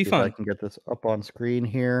be fun. I can get this up on screen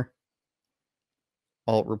here.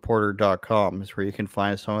 Altreporter.com is where you can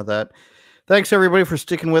find some of that. Thanks everybody for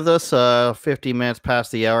sticking with us. 15 minutes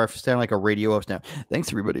past the hour. I sound like a radio host now.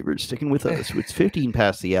 Thanks everybody for sticking with us. It's 15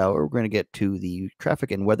 past the hour. We're going to get to the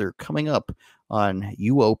traffic and weather coming up on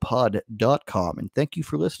uopod.com. And thank you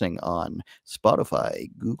for listening on Spotify,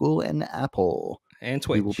 Google, and Apple. And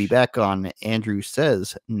Twitch. We will be back on Andrew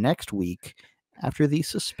Says next week after the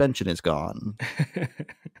suspension is gone.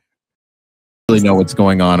 Really know what's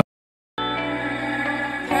going on.